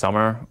during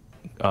summer.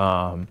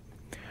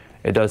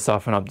 It does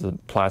soften up the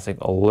plastic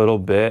a little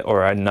bit,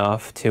 or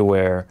enough to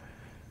where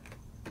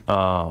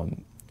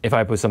if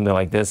I put something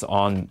like this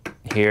on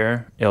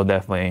here, it'll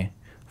definitely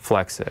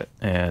flex it,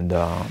 and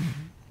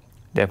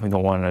definitely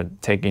don't want to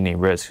take any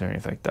risks or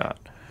anything like that.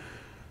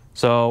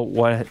 So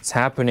what's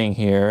happening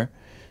here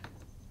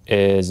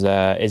is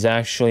that it's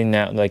actually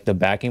now, like, the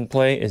backing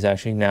plate is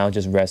actually now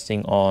just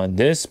resting on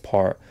this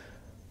part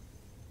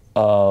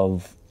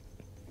of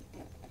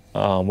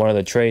one of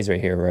the trays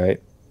right here,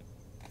 right?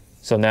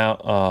 So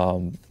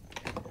now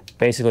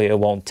basically it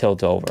won't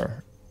tilt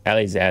over, at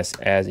least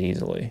as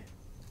easily,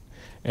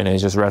 and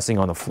it's just resting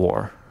on the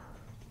floor.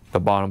 The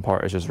bottom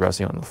part is just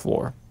resting on the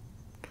floor.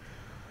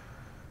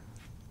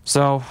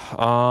 So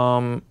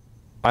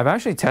I've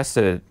actually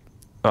tested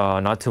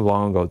not too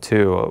long ago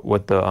too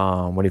with the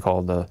what do you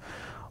call it, the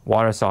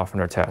water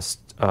softener test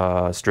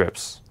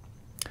strips,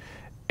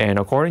 and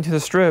according to the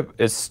strip,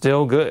 it's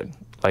still good.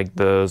 Like,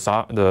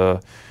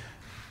 the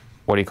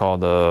what do you call,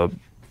 the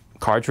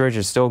cartridge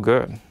is still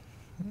good.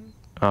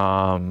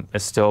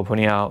 It's still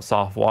putting out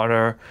soft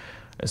water.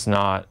 It's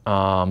not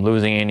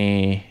losing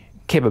any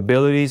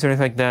capabilities or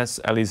anything like that,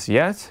 at least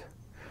yet.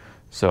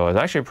 So it's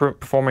actually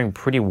performing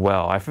pretty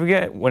well. I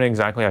forget when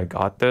exactly I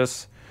got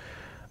this,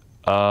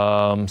 so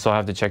I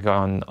have to check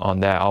on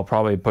that. I'll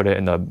probably put it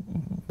in the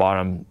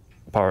bottom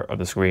part of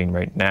the screen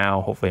right now,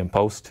 hopefully in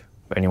post.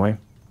 But anyway,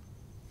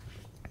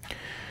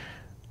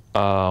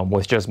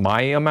 with just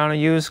my amount of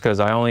use, because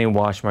I only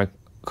wash my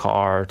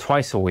car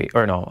twice a week,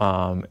 or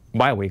no,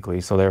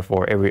 bi-weekly, so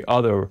therefore every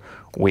other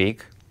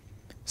week,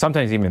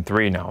 sometimes even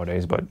 3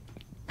 nowadays, but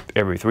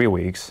every 3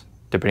 weeks,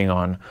 depending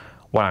on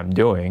what I'm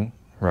doing,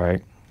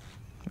 right?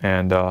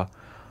 And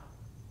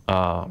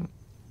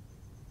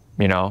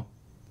you know,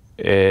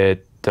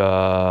 it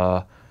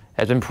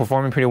has been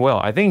performing pretty well.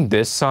 I think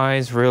this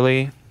size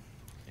really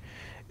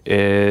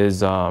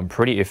is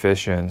pretty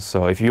efficient.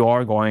 So if you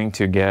are going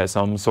to get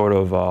some sort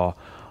of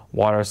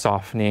water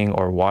softening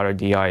or water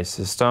DI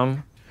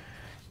system,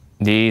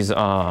 these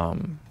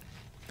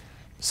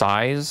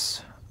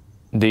sizes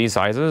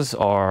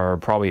are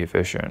probably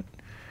efficient.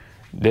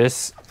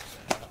 This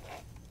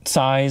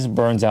size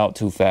burns out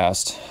too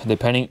fast,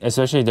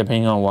 especially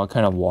depending on what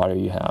kind of water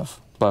you have.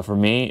 But for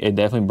me, it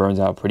definitely burns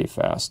out pretty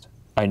fast.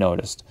 I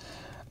noticed.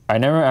 I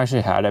never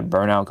actually had it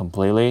burn out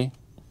completely,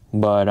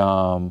 but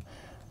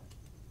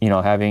you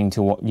know, having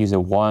to use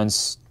it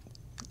once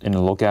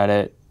and look at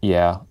it,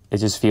 yeah, it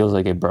just feels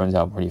like it burns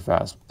out pretty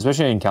fast,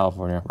 especially in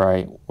California,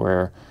 right,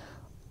 where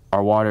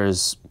our water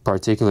is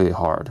particularly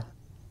hard,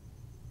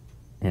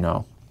 you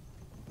know.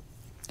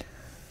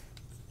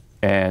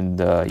 And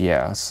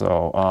yeah,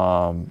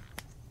 so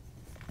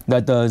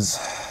that does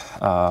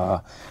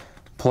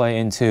play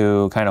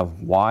into kind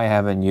of why I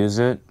haven't used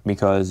it,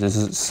 because this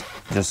is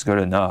just good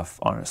enough,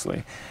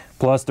 honestly.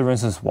 Plus the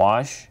rinseless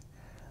wash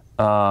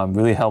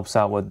really helps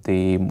out with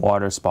the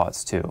water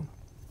spots too.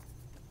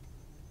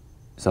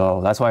 So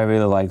that's why I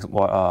really like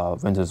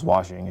rinseless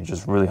washing. It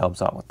just really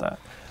helps out with that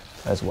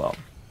as well.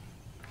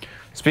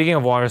 Speaking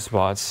of water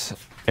spots,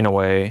 in a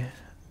way,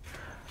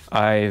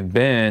 I've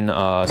been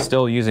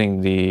still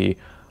using the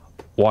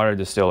water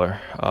distiller,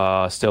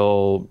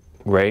 still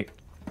great,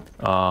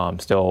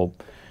 still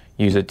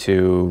use it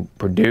to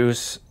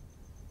produce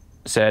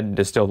said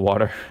distilled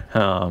water.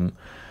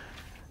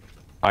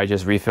 I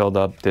just refilled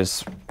up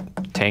this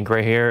tank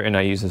right here, and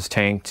I use this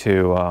tank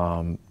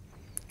to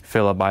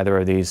fill up either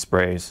of these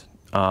sprays.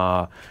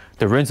 The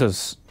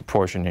rinseless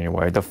portion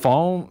anyway. The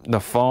foam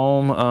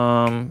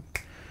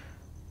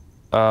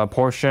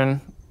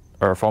portion,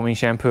 or foaming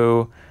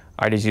shampoo,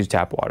 I just use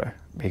tap water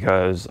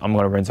because I'm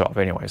going to rinse it off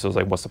anyway. So it's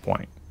like, what's the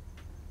point?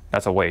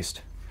 That's a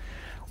waste.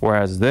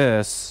 Whereas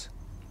this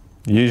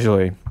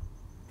usually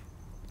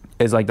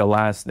is like the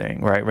last thing,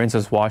 right?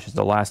 Rinseless wash is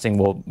the last thing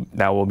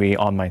that will be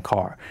on my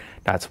car.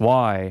 That's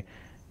why,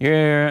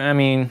 yeah, I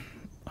mean,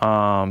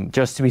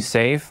 just to be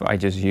safe, I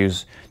just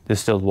use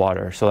distilled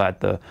water so that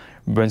the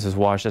rinseless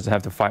wash doesn't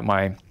have to fight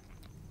my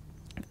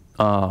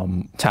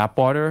tap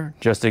water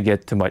just to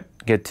get to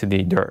get to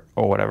the dirt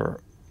or whatever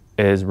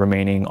is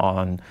remaining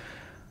on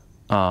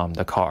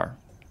the car,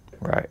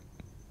 right?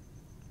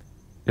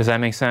 Does that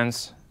make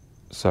sense?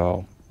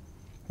 So,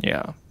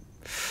 yeah.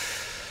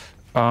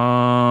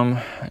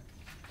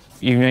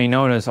 You may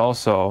notice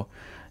also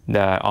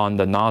that on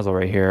the nozzle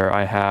right here,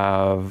 I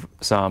have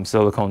some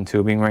silicone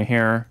tubing right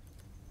here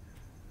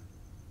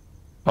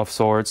of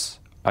sorts.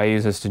 I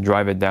use this to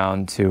drive it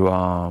down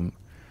to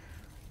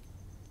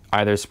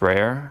either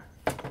sprayer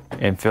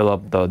and fill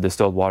up the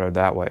distilled water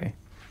that way.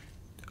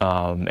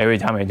 Every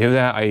time I do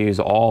that, I use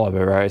all of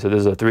it, right? So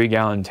this is a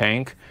 3-gallon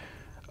tank.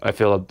 I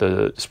fill up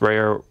the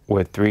sprayer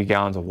with 3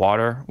 gallons of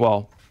water.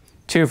 Well,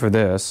 2 for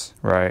this,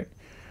 right?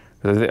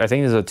 I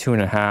think this is a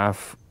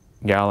 2.5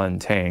 gallon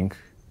tank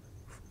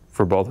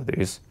for both of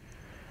these.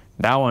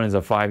 That one is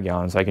a 5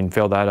 gallon, so I can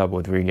fill that up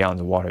with 3 gallons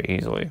of water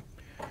easily.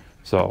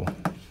 So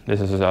this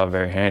is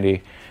very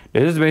handy.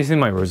 This is basically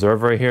my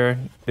reserve right here.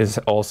 This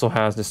also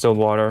has distilled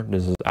water.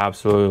 This is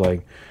absolutely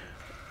like,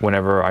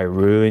 whenever I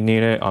really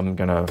need it, I'm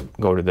gonna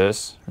go to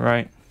this,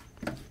 right?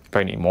 If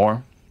I need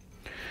more.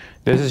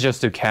 This is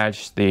just to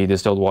catch the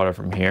distilled water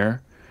from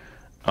here.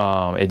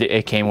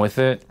 It came with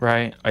it,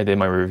 right? I did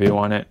my review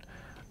on it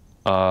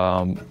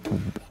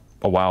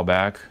a while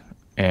back,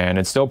 and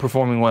it's still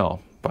performing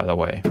well, by the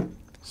way.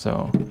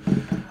 So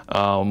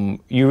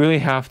you really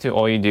have to,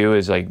 all you do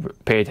is like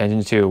pay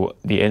attention to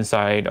the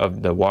inside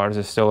of the water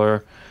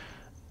distiller,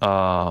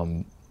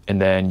 and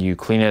then you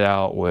clean it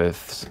out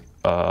with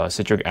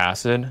citric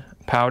acid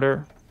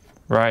powder,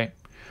 right?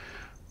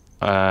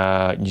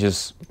 You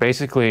just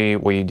basically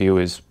what you do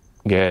is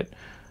get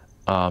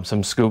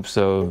some scoops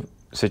of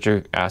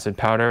citric acid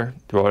powder,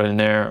 throw it in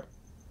there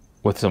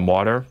with some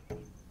water,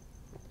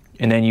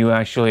 and then you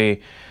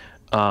actually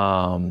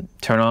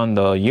turn on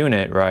the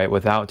unit, right,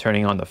 without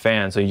turning on the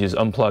fan. So you just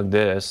unplug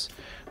this,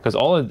 because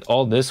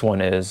all this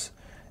one is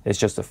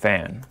just a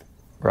fan,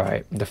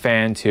 right? The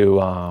fan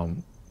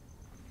to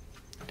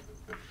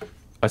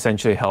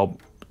essentially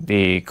help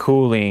the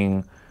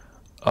cooling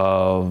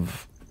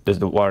of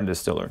the water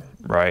distiller,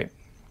 right?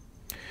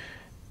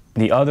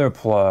 The other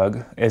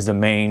plug is the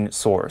main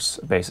source,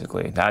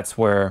 basically. That's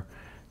where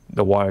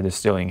the water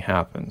distilling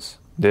happens.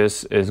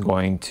 This is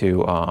going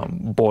to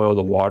boil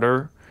the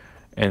water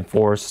and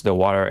force the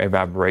water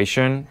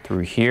evaporation through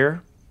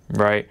here,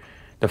 right?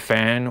 The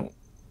fan,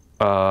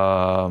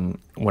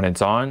 when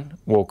it's on,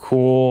 will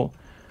cool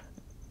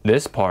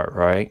this part,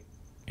 right?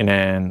 And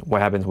then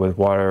what happens with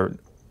water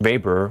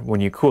vapor,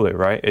 when you cool it,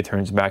 right? It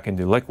turns back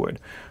into liquid.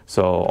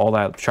 So all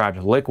that trapped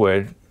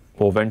liquid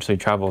will eventually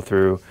travel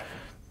through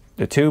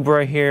the tube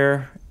right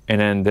here,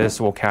 and then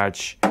this will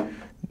catch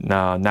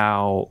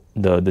now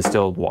the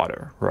distilled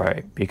water,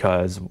 right?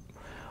 Because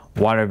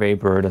water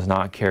vapor does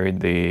not carry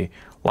the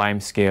lime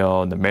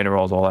scale, the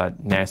minerals, all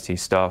that nasty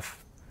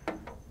stuff,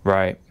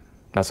 right?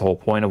 That's the whole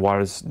point of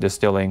water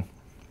distilling.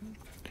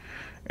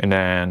 And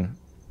then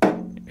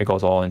it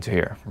goes all into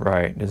here,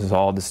 right? This is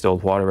all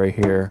distilled water right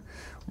here,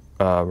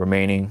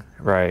 remaining,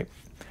 right?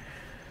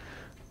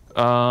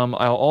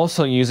 I'll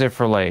also use it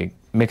for like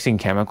mixing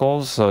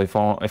chemicals. So if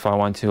I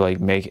want to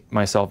like make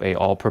myself a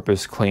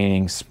all-purpose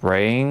cleaning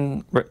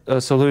spraying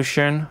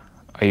solution,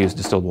 I use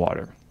distilled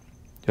water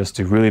just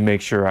to really make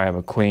sure I have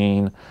a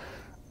clean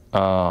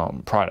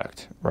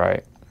product,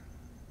 right?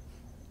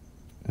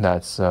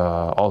 That's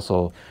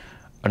also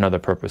another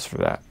purpose for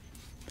that.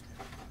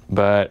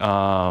 But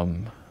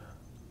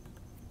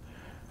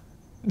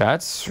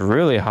that's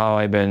really how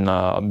I've been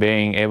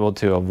being able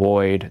to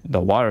avoid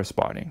the water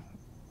spotting.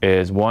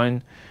 Is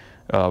 1,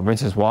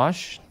 rinse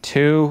wash,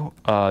 2,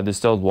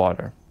 distilled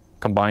water.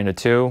 Combine the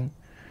 2,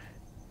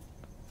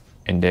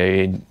 and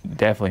they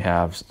definitely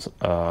have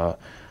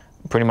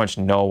pretty much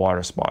no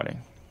water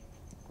spotting,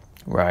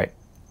 right?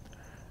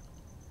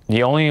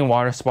 The only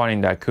water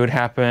spotting that could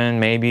happen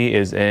maybe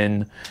is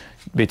in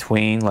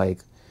between like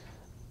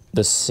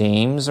the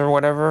seams or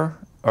whatever,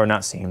 or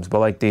not seams, but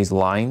like these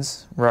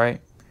lines, right?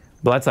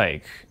 But that's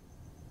like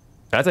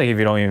if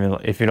you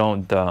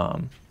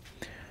don't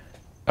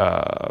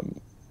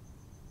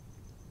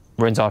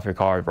rinse off your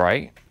car,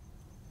 right?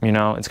 You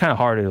know, it's kind of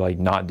hard to like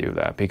not do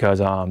that, because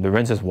the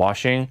rinses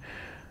washing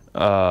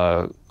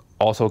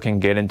also can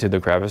get into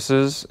the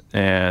crevices,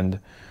 and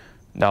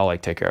that'll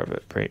like take care of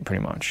it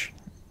pretty much.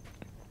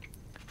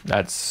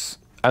 That's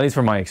at least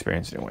from my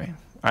experience anyway.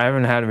 I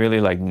haven't had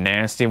really like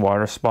nasty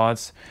water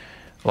spots.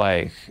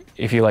 Like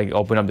if you like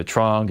open up the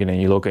trunk and then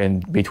you look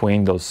in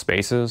between those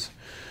spaces,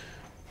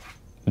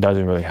 it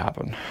doesn't really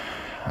happen.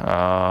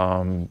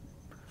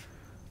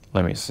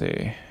 Let me see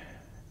if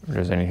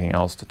there's anything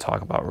else to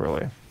talk about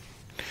really.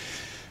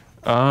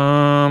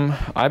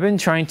 I've been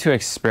trying to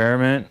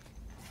experiment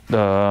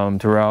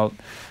throughout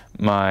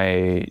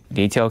my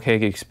detail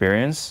cake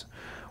experience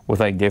with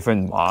like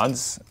different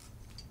mods.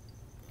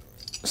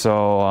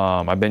 So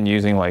I've been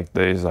using like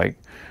these like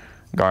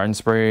garden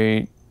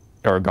spray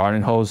or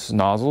garden hose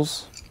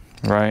nozzles,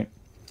 right?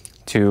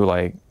 To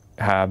like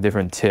have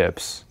different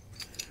tips,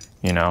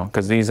 you know,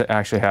 because these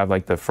actually have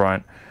like the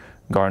front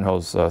garden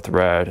hose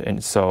thread,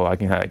 and so I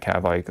can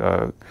have like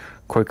a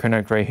quick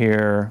connect right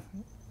here,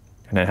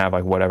 and then have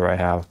like whatever I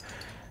have.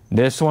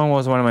 This one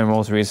was one of my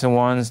most recent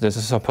ones. This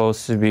is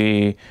supposed to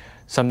be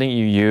something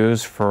you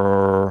use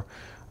for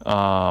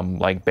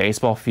like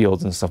baseball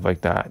fields and stuff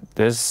like that.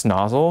 This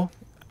nozzle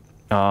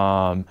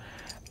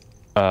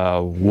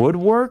would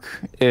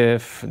work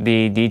if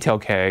the detail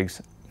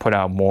kegs put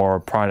out more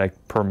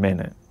product per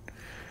minute.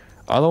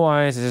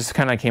 Otherwise, it just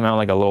kind of came out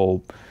like a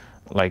little,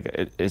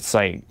 like it's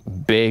like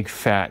big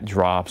fat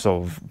drops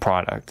of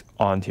product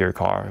onto your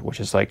car, which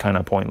is like kind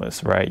of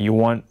pointless, right? You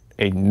want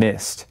a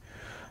mist,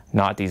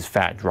 not these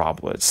fat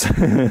droplets.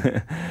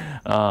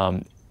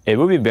 It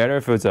would be better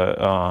if it's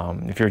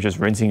if you're just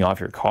rinsing off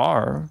your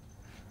car,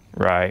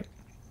 right?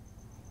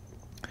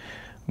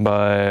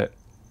 But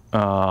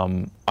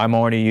I'm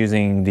already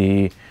using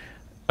the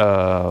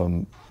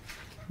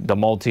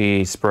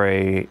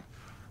multi-spray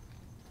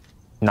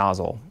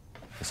nozzle,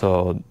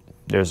 so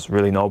there's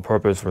really no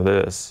purpose for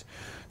this.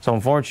 So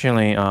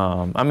unfortunately,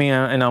 I mean,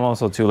 and I'm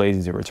also too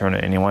lazy to return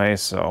it anyway,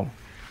 so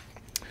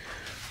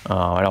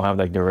I don't have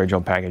like the original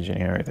packaging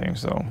and everything,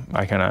 so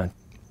I kind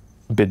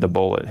of bit the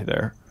bullet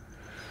there.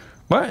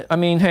 But I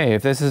mean, hey,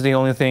 if this is the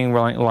only thing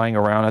lying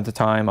around at the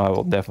time, I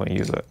will definitely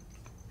use it.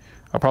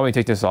 I'll probably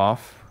take this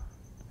off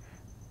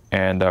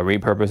and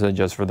repurpose it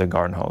just for the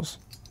garden hose.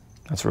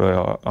 That's really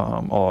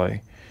all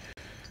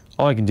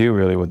I can do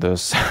really with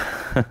this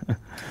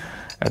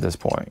at this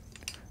point.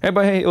 Hey,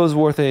 but hey, it was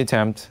worth the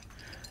attempt.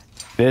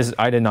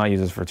 I did not use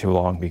this for too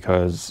long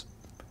because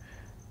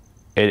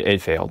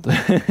it failed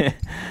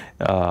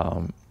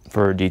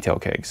for detail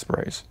keg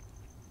sprays.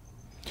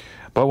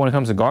 But when it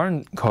comes to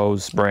garden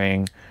hose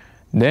spraying,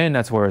 then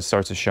that's where it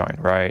starts to shine,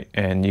 right?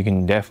 And you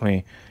can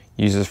definitely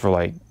use this for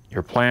like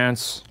your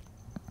plants,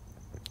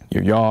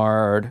 your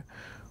yard.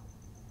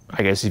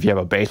 I guess if you have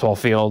a baseball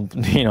field,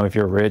 you know, if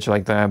you're rich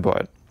like that.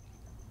 But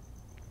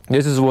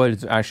this is what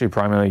it's actually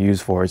primarily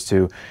used for, is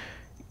to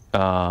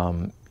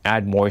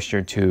add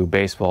moisture to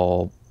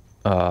baseball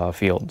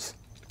fields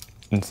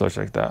and such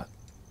like that,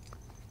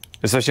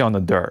 especially on the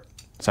dirt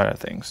side of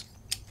things.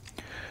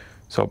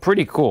 So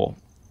pretty cool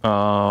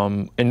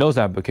in those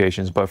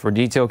applications, but for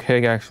detail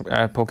keg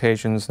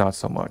applications, not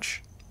so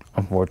much,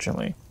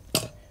 unfortunately.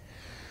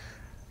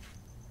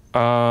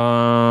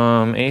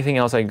 Anything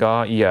else I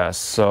got? Yes.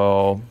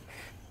 So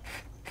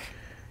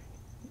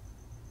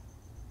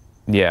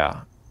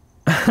yeah.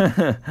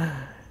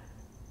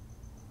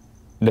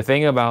 The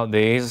thing about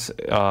these,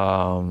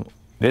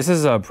 this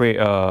is a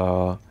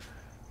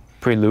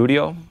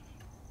Preludio.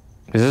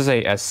 This is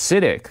a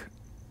acidic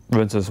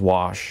rinseless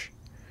wash.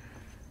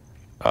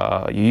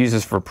 You use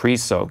this for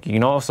pre-soak. You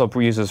can also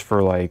use this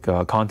for like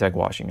contact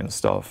washing and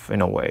stuff in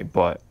a way,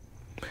 but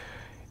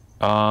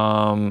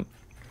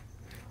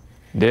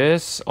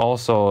this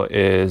also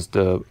is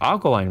the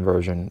alkaline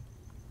version.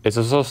 It's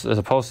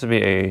supposed to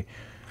be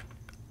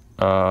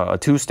a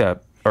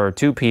two-step or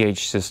 2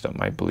 pH system,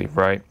 I believe,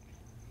 right?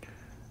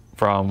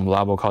 From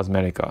Labo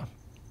Cosmetica.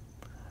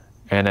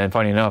 And then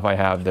funny enough, I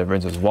have the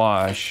rinseless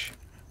wash,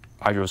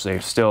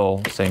 HydroSafe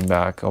still sitting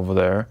back over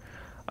there.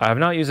 I have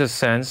not used it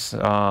since.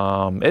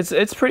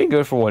 It's pretty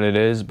good for what it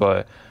is,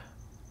 but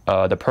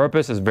the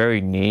purpose is very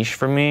niche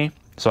for me,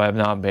 so I have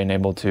not been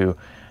able to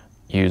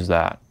use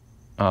that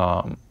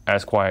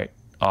as quite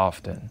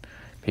often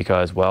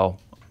because, well,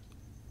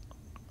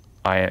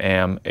 I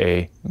am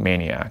a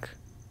maniac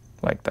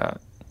like that.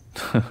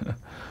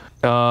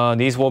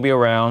 These will be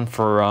around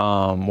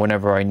for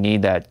whenever I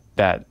need that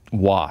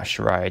wash,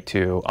 right,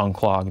 to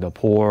unclog the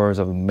pores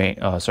of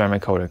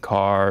ceramic coated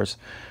cars,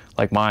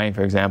 like mine,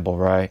 for example,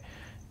 right?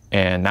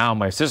 And now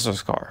my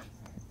sister's car,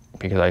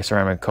 because I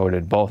ceramic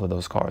coated both of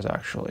those cars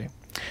actually.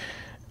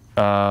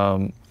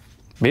 But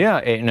yeah,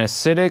 an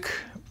acidic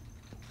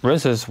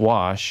rinseless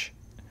wash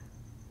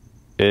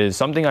is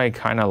something I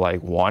kind of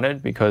like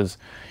wanted because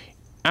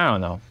I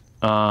don't know.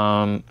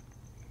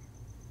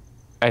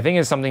 I think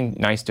it's something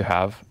nice to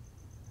have,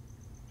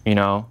 you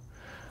know,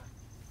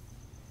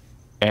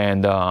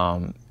 and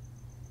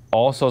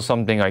also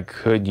something I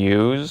could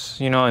use,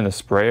 you know, in the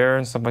sprayer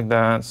and stuff like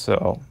that.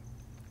 So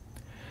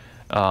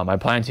I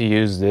plan to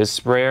use this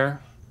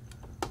sprayer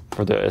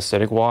for the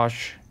acidic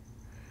wash,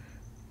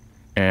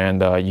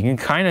 and you can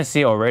kind of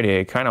see already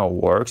it kind of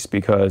works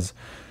because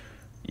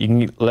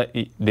you can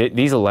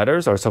these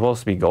letters are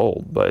supposed to be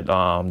gold, but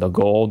the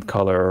gold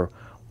color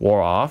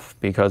wore off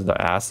because of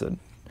the acid.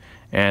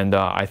 And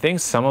I think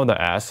some of the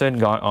acid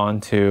got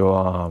onto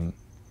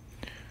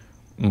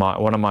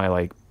one of my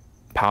like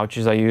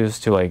pouches I use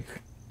to like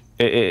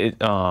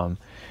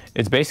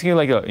it's basically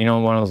like a, you know,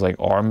 one of those like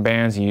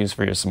armbands you use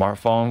for your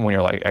smartphone when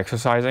you're like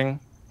exercising.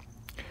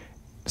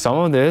 Some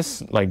of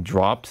this like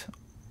dropped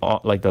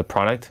like the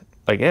product,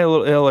 like it'll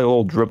like a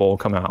little dribble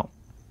come out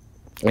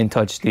and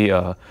touch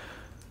the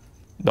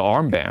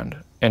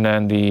armband, and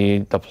then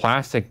the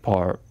plastic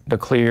part, the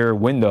clear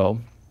window,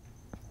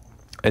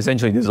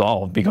 essentially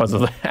dissolved because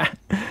of that.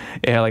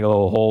 It had like a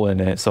little hole in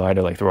it, so I had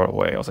to like throw it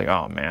away. I was like,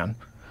 oh man.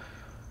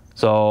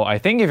 So I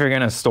think if you're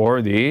gonna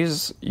store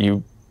these,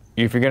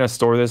 if you're gonna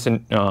store this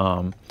in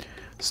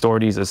store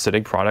these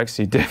acidic products,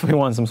 you definitely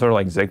want some sort of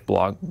like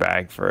Ziploc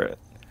bag for it,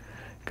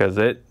 because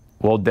it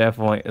will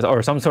definitely,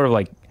 or some sort of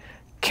like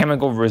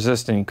chemical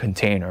resistant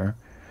container,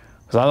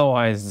 because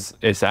otherwise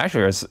it's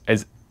actually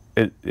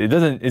it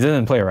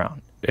doesn't play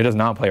around. It does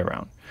not play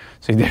around.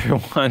 So you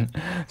definitely want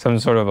some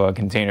sort of a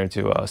container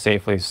to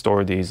safely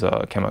store these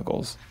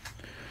chemicals.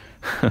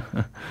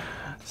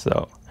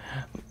 So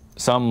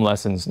some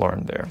lessons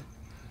learned there.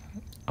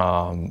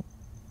 But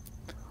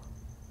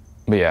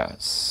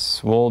yes,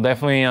 we'll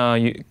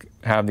definitely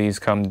have these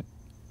come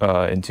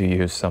into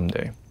use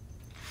someday.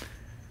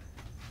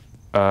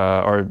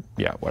 Or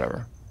yeah,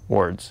 whatever.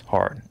 Words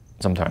hard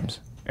sometimes.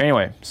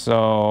 Anyway,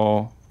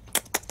 so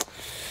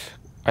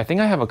I think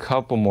I have a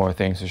couple more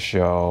things to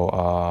show.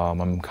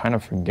 I'm kind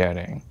of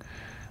forgetting.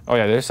 Oh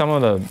yeah, there's some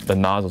of the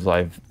nozzles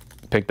I've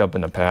picked up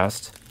in the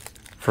past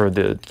for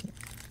the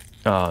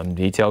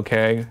detail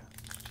keg.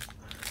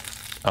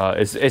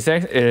 It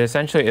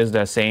essentially is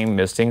that same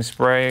misting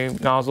spray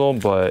nozzle,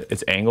 but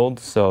it's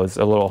angled, so it's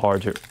a little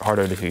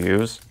harder to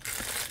use.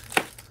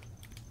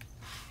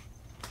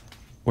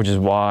 Which is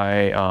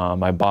why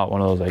I bought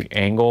one of those like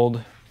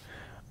angled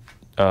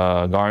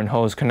garden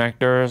hose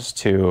connectors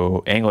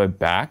to angle it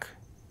back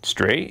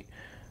straight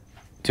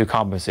to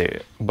compensate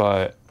it.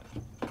 But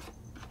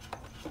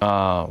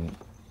now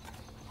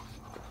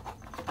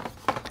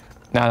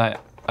that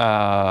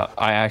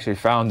I actually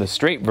found the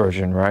straight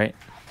version, right,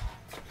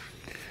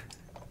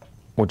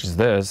 which is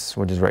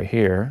right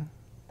here,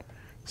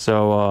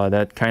 so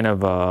that kind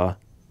of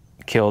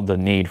killed the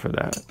need for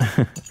that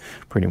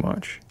pretty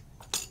much.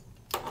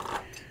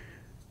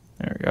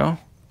 There we go.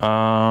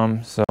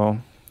 So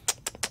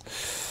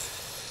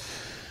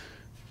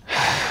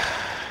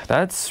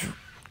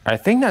I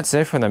think that's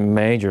it for the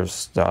major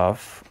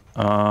stuff.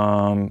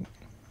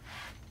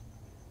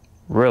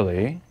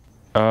 Really.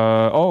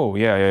 Oh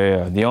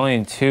yeah. The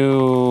only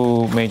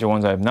two major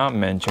ones I have not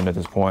mentioned at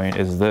this point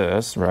is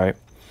this, right?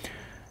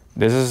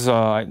 This is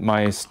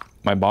my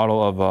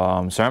bottle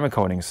of ceramic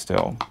coating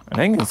still. I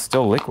think it's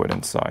still liquid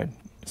inside.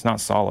 It's not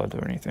solid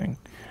or anything.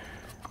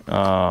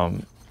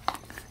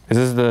 This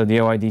is the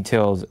DIY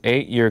Details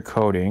 8-year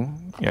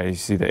coating. Yeah, you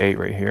see the 8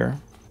 right here.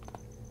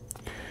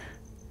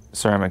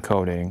 Ceramic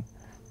coating.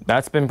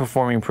 That's been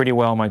performing pretty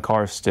well in my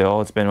car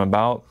still. It's been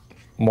about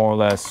more or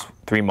less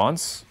 3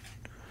 months.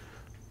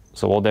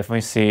 So we'll definitely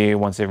see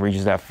once it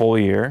reaches that full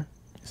year,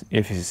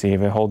 if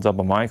it holds up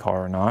on my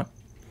car or not.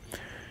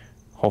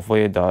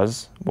 Hopefully it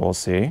does. We'll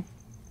see.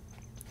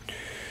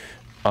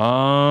 Where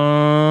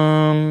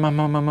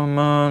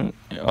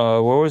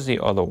was the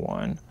other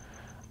one?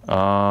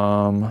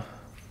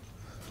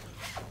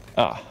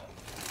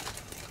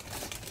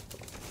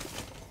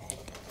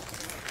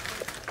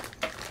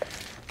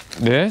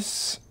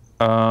 This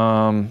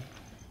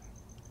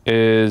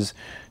is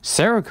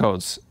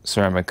Cerakote's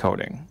ceramic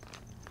coating.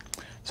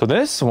 So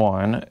this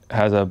one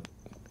has a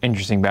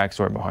interesting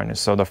backstory behind it.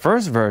 So the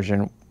first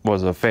version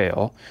was a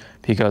fail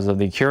because of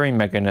the curing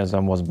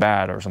mechanism was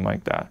bad or something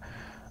like that.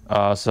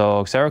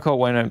 So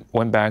Cerakote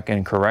went back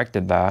and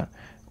corrected that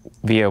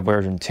via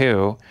version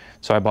 2.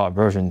 So I bought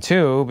version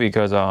 2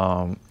 because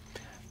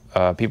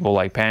people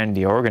like Pan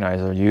the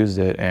organizer used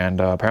it, and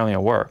apparently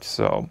it worked.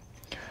 So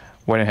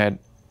went ahead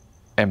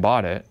and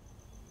bought it,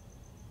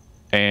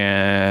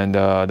 and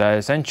that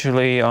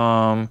essentially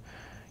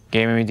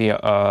gave me the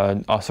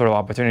sort of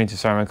opportunity to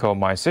ceramic coat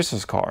my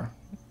sister's car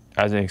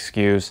as an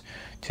excuse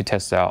to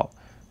test out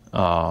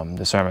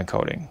the ceramic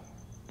coating.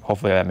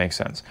 Hopefully that makes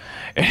sense.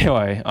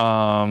 Anyway,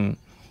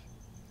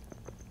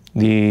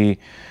 the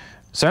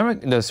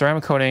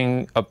ceramic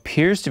coating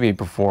appears to be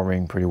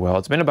performing pretty well.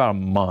 It's been about a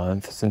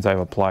month since I've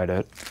applied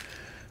it.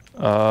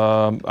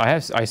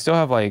 I still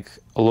have like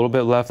a little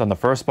bit left on the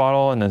first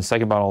bottle, and then the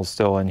second bottle is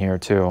still in here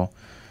too.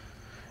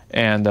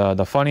 And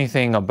the funny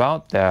thing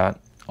about that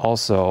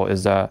also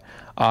is that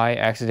I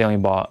accidentally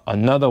bought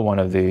another one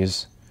of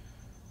these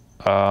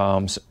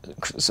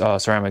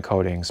ceramic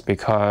coatings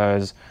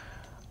because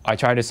I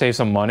tried to save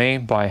some money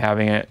by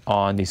having it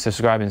on the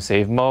subscribe and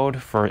save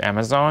mode for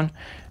Amazon.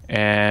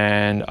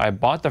 And I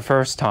bought the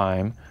first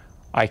time.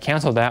 I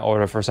canceled that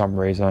order for some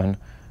reason.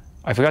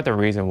 I forgot the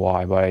reason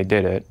why, but I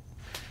did it.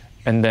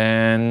 And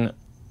then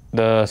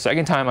the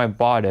second time I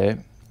bought it,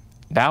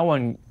 that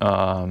one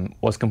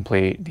was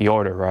complete, the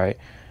order, right?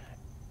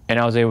 And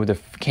I was able to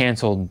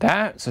cancel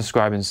that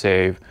subscribe and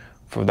save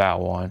for that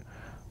one.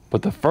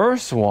 But the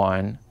first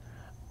one,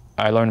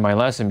 I learned my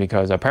lesson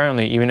because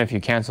apparently even if you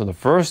cancel the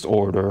first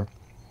order,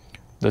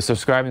 the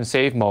subscribe and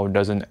save mode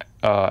doesn't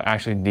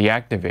actually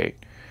deactivate.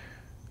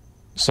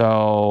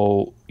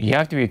 So you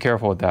have to be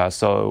careful with that.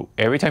 So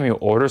every time you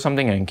order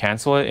something and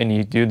cancel it and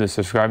you do the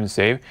subscribe and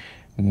save,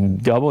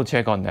 double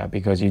check on that,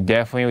 because you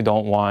definitely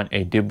don't want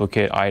a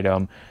duplicate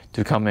item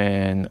to come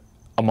in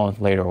a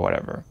month later or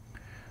whatever.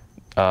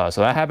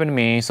 So that happened to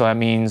me. So that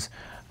means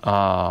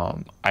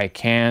I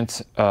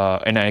can't,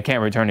 and I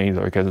can't return it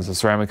either because it's a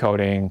ceramic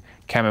coating,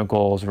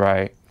 chemicals,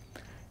 right?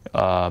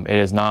 It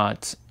is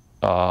not,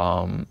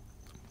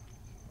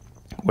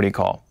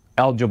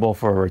 eligible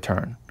for a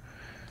return.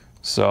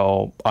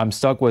 So I'm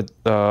stuck with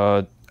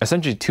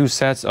essentially 2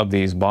 sets of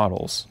these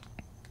bottles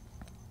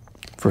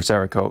for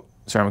Cerakote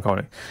ceramic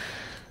coating.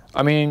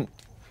 I mean,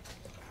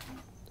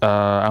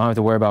 I don't have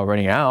to worry about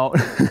running out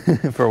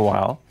for a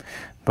while,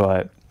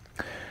 but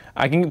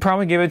I can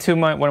probably give it to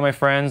one of my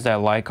friends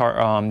that like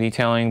car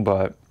detailing,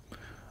 but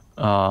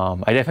I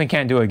definitely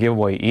can't do a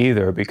giveaway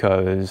either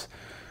because,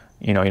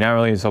 you know, you're not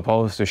really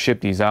supposed to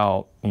ship these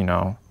out, you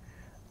know.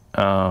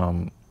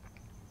 I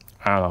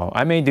don't know.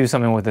 I may do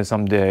something with it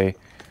someday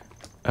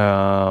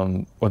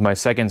with my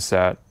second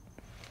set,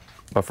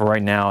 but for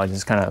right now, it's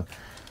just kind of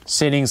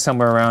sitting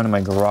somewhere around in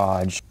my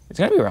garage. It's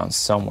gonna be around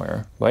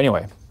somewhere, but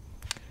anyway,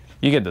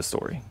 you get the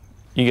story.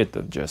 You get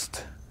the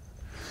gist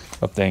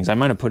of things. I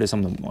might have put it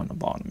something on the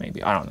bottom,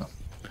 maybe. I don't know.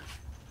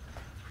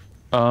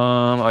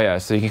 Oh yeah,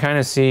 so you can kind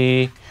of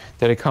see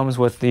that it comes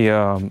with the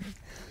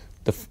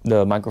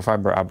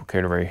microfiber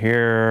applicator right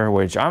here,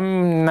 which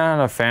I'm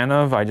not a fan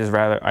of. I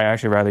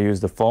actually rather use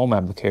the foam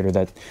applicator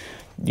that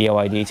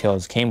DIY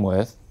Details came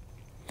with.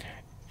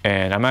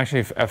 And I'm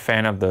actually a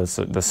fan of the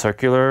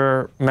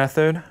circular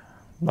method.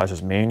 That's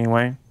just me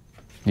anyway.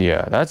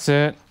 Yeah, that's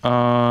it.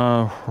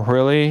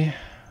 Really,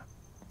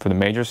 for the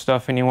major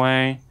stuff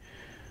anyway.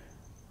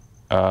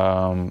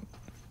 I'm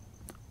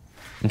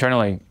trying to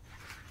like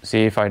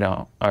see if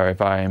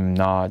if I'm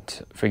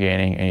not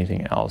forgetting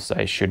anything else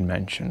I should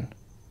mention.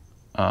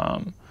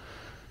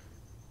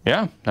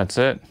 Yeah, that's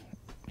it.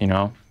 You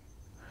know.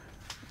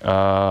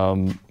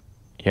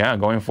 Yeah,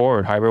 going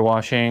forward, hybrid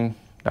washing.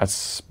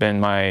 That's been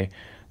my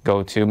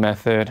go-to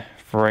method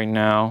for right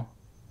now.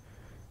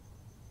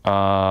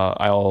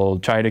 I'll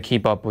try to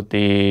keep up with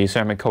the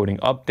ceramic coating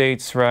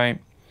updates, right?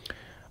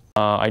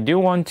 I do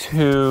want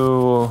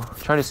to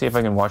try to see if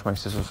I can wash my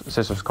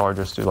sister's car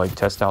just to like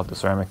test out the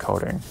ceramic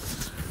coating.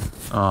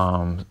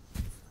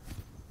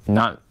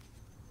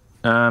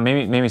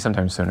 Maybe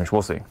sometime soonish.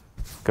 We'll see,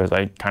 because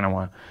I kind of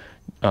want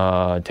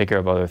to take care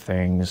of other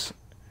things,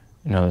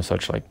 you know,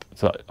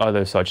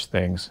 other such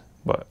things.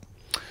 But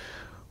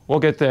we'll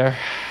get there.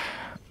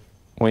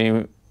 We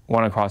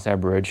want to cross that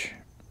bridge.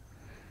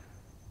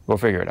 We'll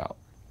figure it out.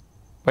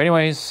 But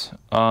anyways,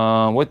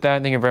 with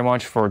that, thank you very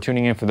much for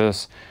tuning in for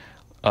this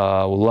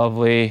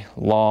lovely,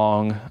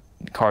 long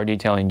car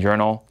detailing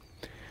journal.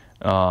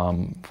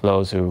 For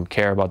those who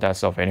care about that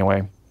stuff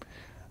anyway.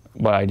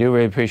 But I do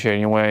really appreciate it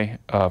anyway,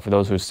 for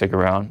those who stick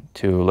around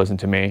to listen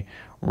to me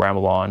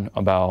ramble on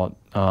about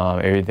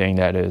everything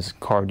that is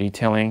car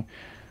detailing.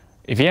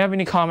 If you have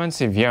any comments,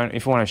 if you want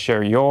to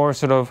share your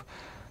sort of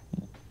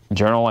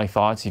journal-like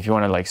thoughts, if you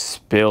want to like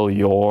spill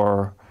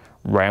your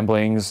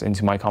ramblings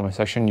into my comment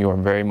section, you are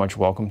very much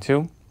welcome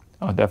to.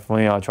 I'll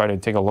try to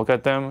take a look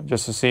at them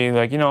just to see,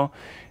 like, you know,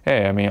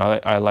 hey, I mean,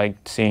 I like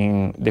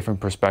seeing different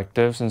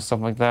perspectives and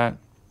stuff like that.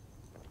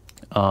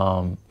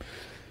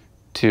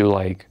 To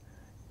like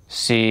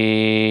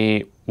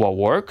see what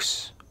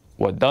works,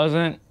 what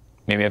doesn't.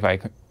 Maybe if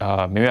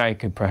maybe I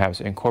could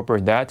perhaps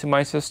incorporate that to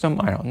my system.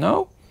 I don't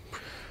know.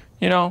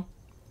 You know,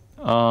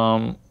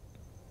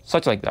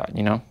 such like that.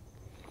 You know.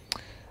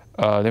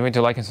 Don't forget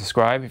to like and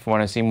subscribe if you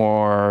want to see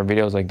more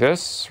videos like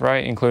this,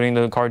 right? Including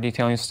the car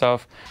detailing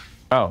stuff.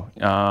 Oh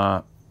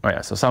yeah.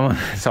 So someone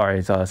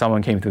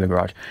came through the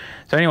garage.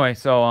 So anyway,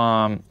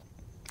 what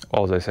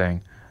was I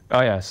saying?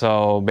 Oh yeah.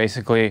 So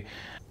basically,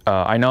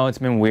 I know it's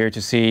been weird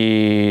to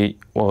see,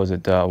 what was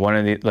it? One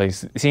of the, like,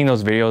 seeing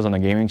those videos on the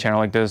gaming channel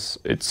like this.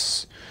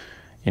 It's,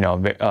 you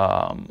know,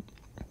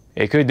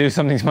 it could do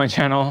something to my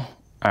channel.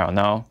 I don't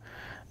know.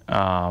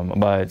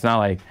 But it's not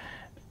like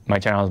my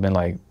channel has been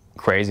like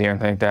crazy or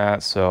anything like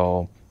that.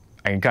 So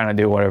I can kind of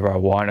do whatever I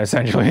want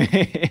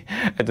essentially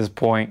at this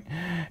point.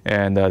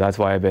 And that's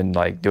why I've been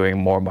like doing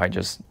more by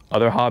just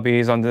other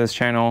hobbies on this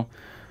channel.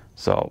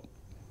 So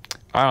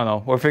I don't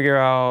know. We'll figure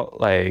out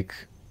like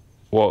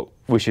what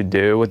we should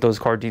do with those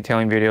car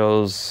detailing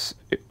videos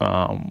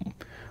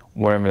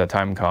whenever the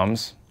time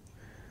comes.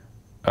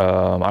 I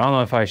don't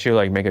know if I should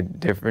like make a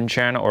different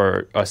channel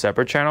or a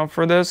separate channel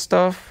for this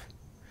stuff,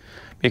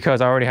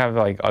 because I already have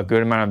like a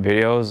good amount of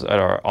videos that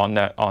are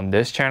on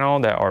this channel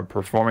that are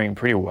performing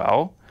pretty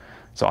well.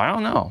 So I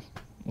don't know,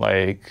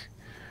 like,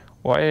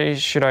 what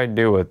should I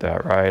do with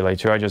that, right? Like,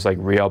 should I just like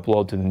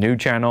re-upload to the new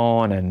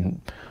channel and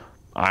then,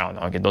 I don't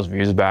know, get those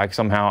views back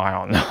somehow? I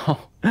don't know.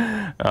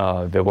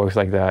 If it works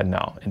like that,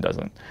 no, it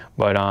doesn't.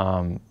 But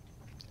I don't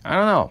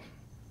know.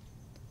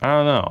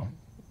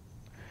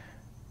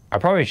 I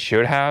probably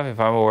should have if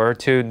I were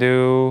to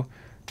do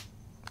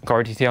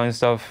car detailing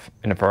stuff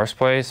in the first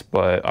place,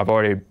 but I've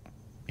already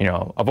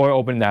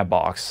opened that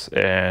box,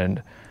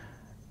 and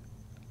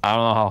I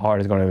don't know how hard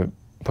it's going to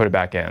put it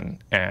back in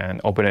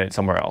and open it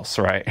somewhere else,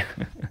 right?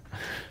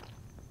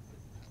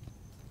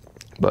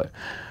 But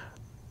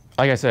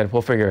like I said,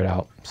 we'll figure it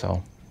out.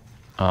 So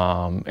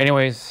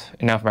anyways,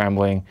 enough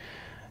rambling.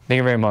 Thank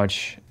you very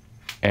much,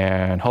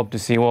 and hope to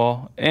see you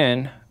all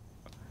in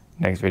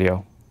next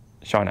video.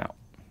 Sean out.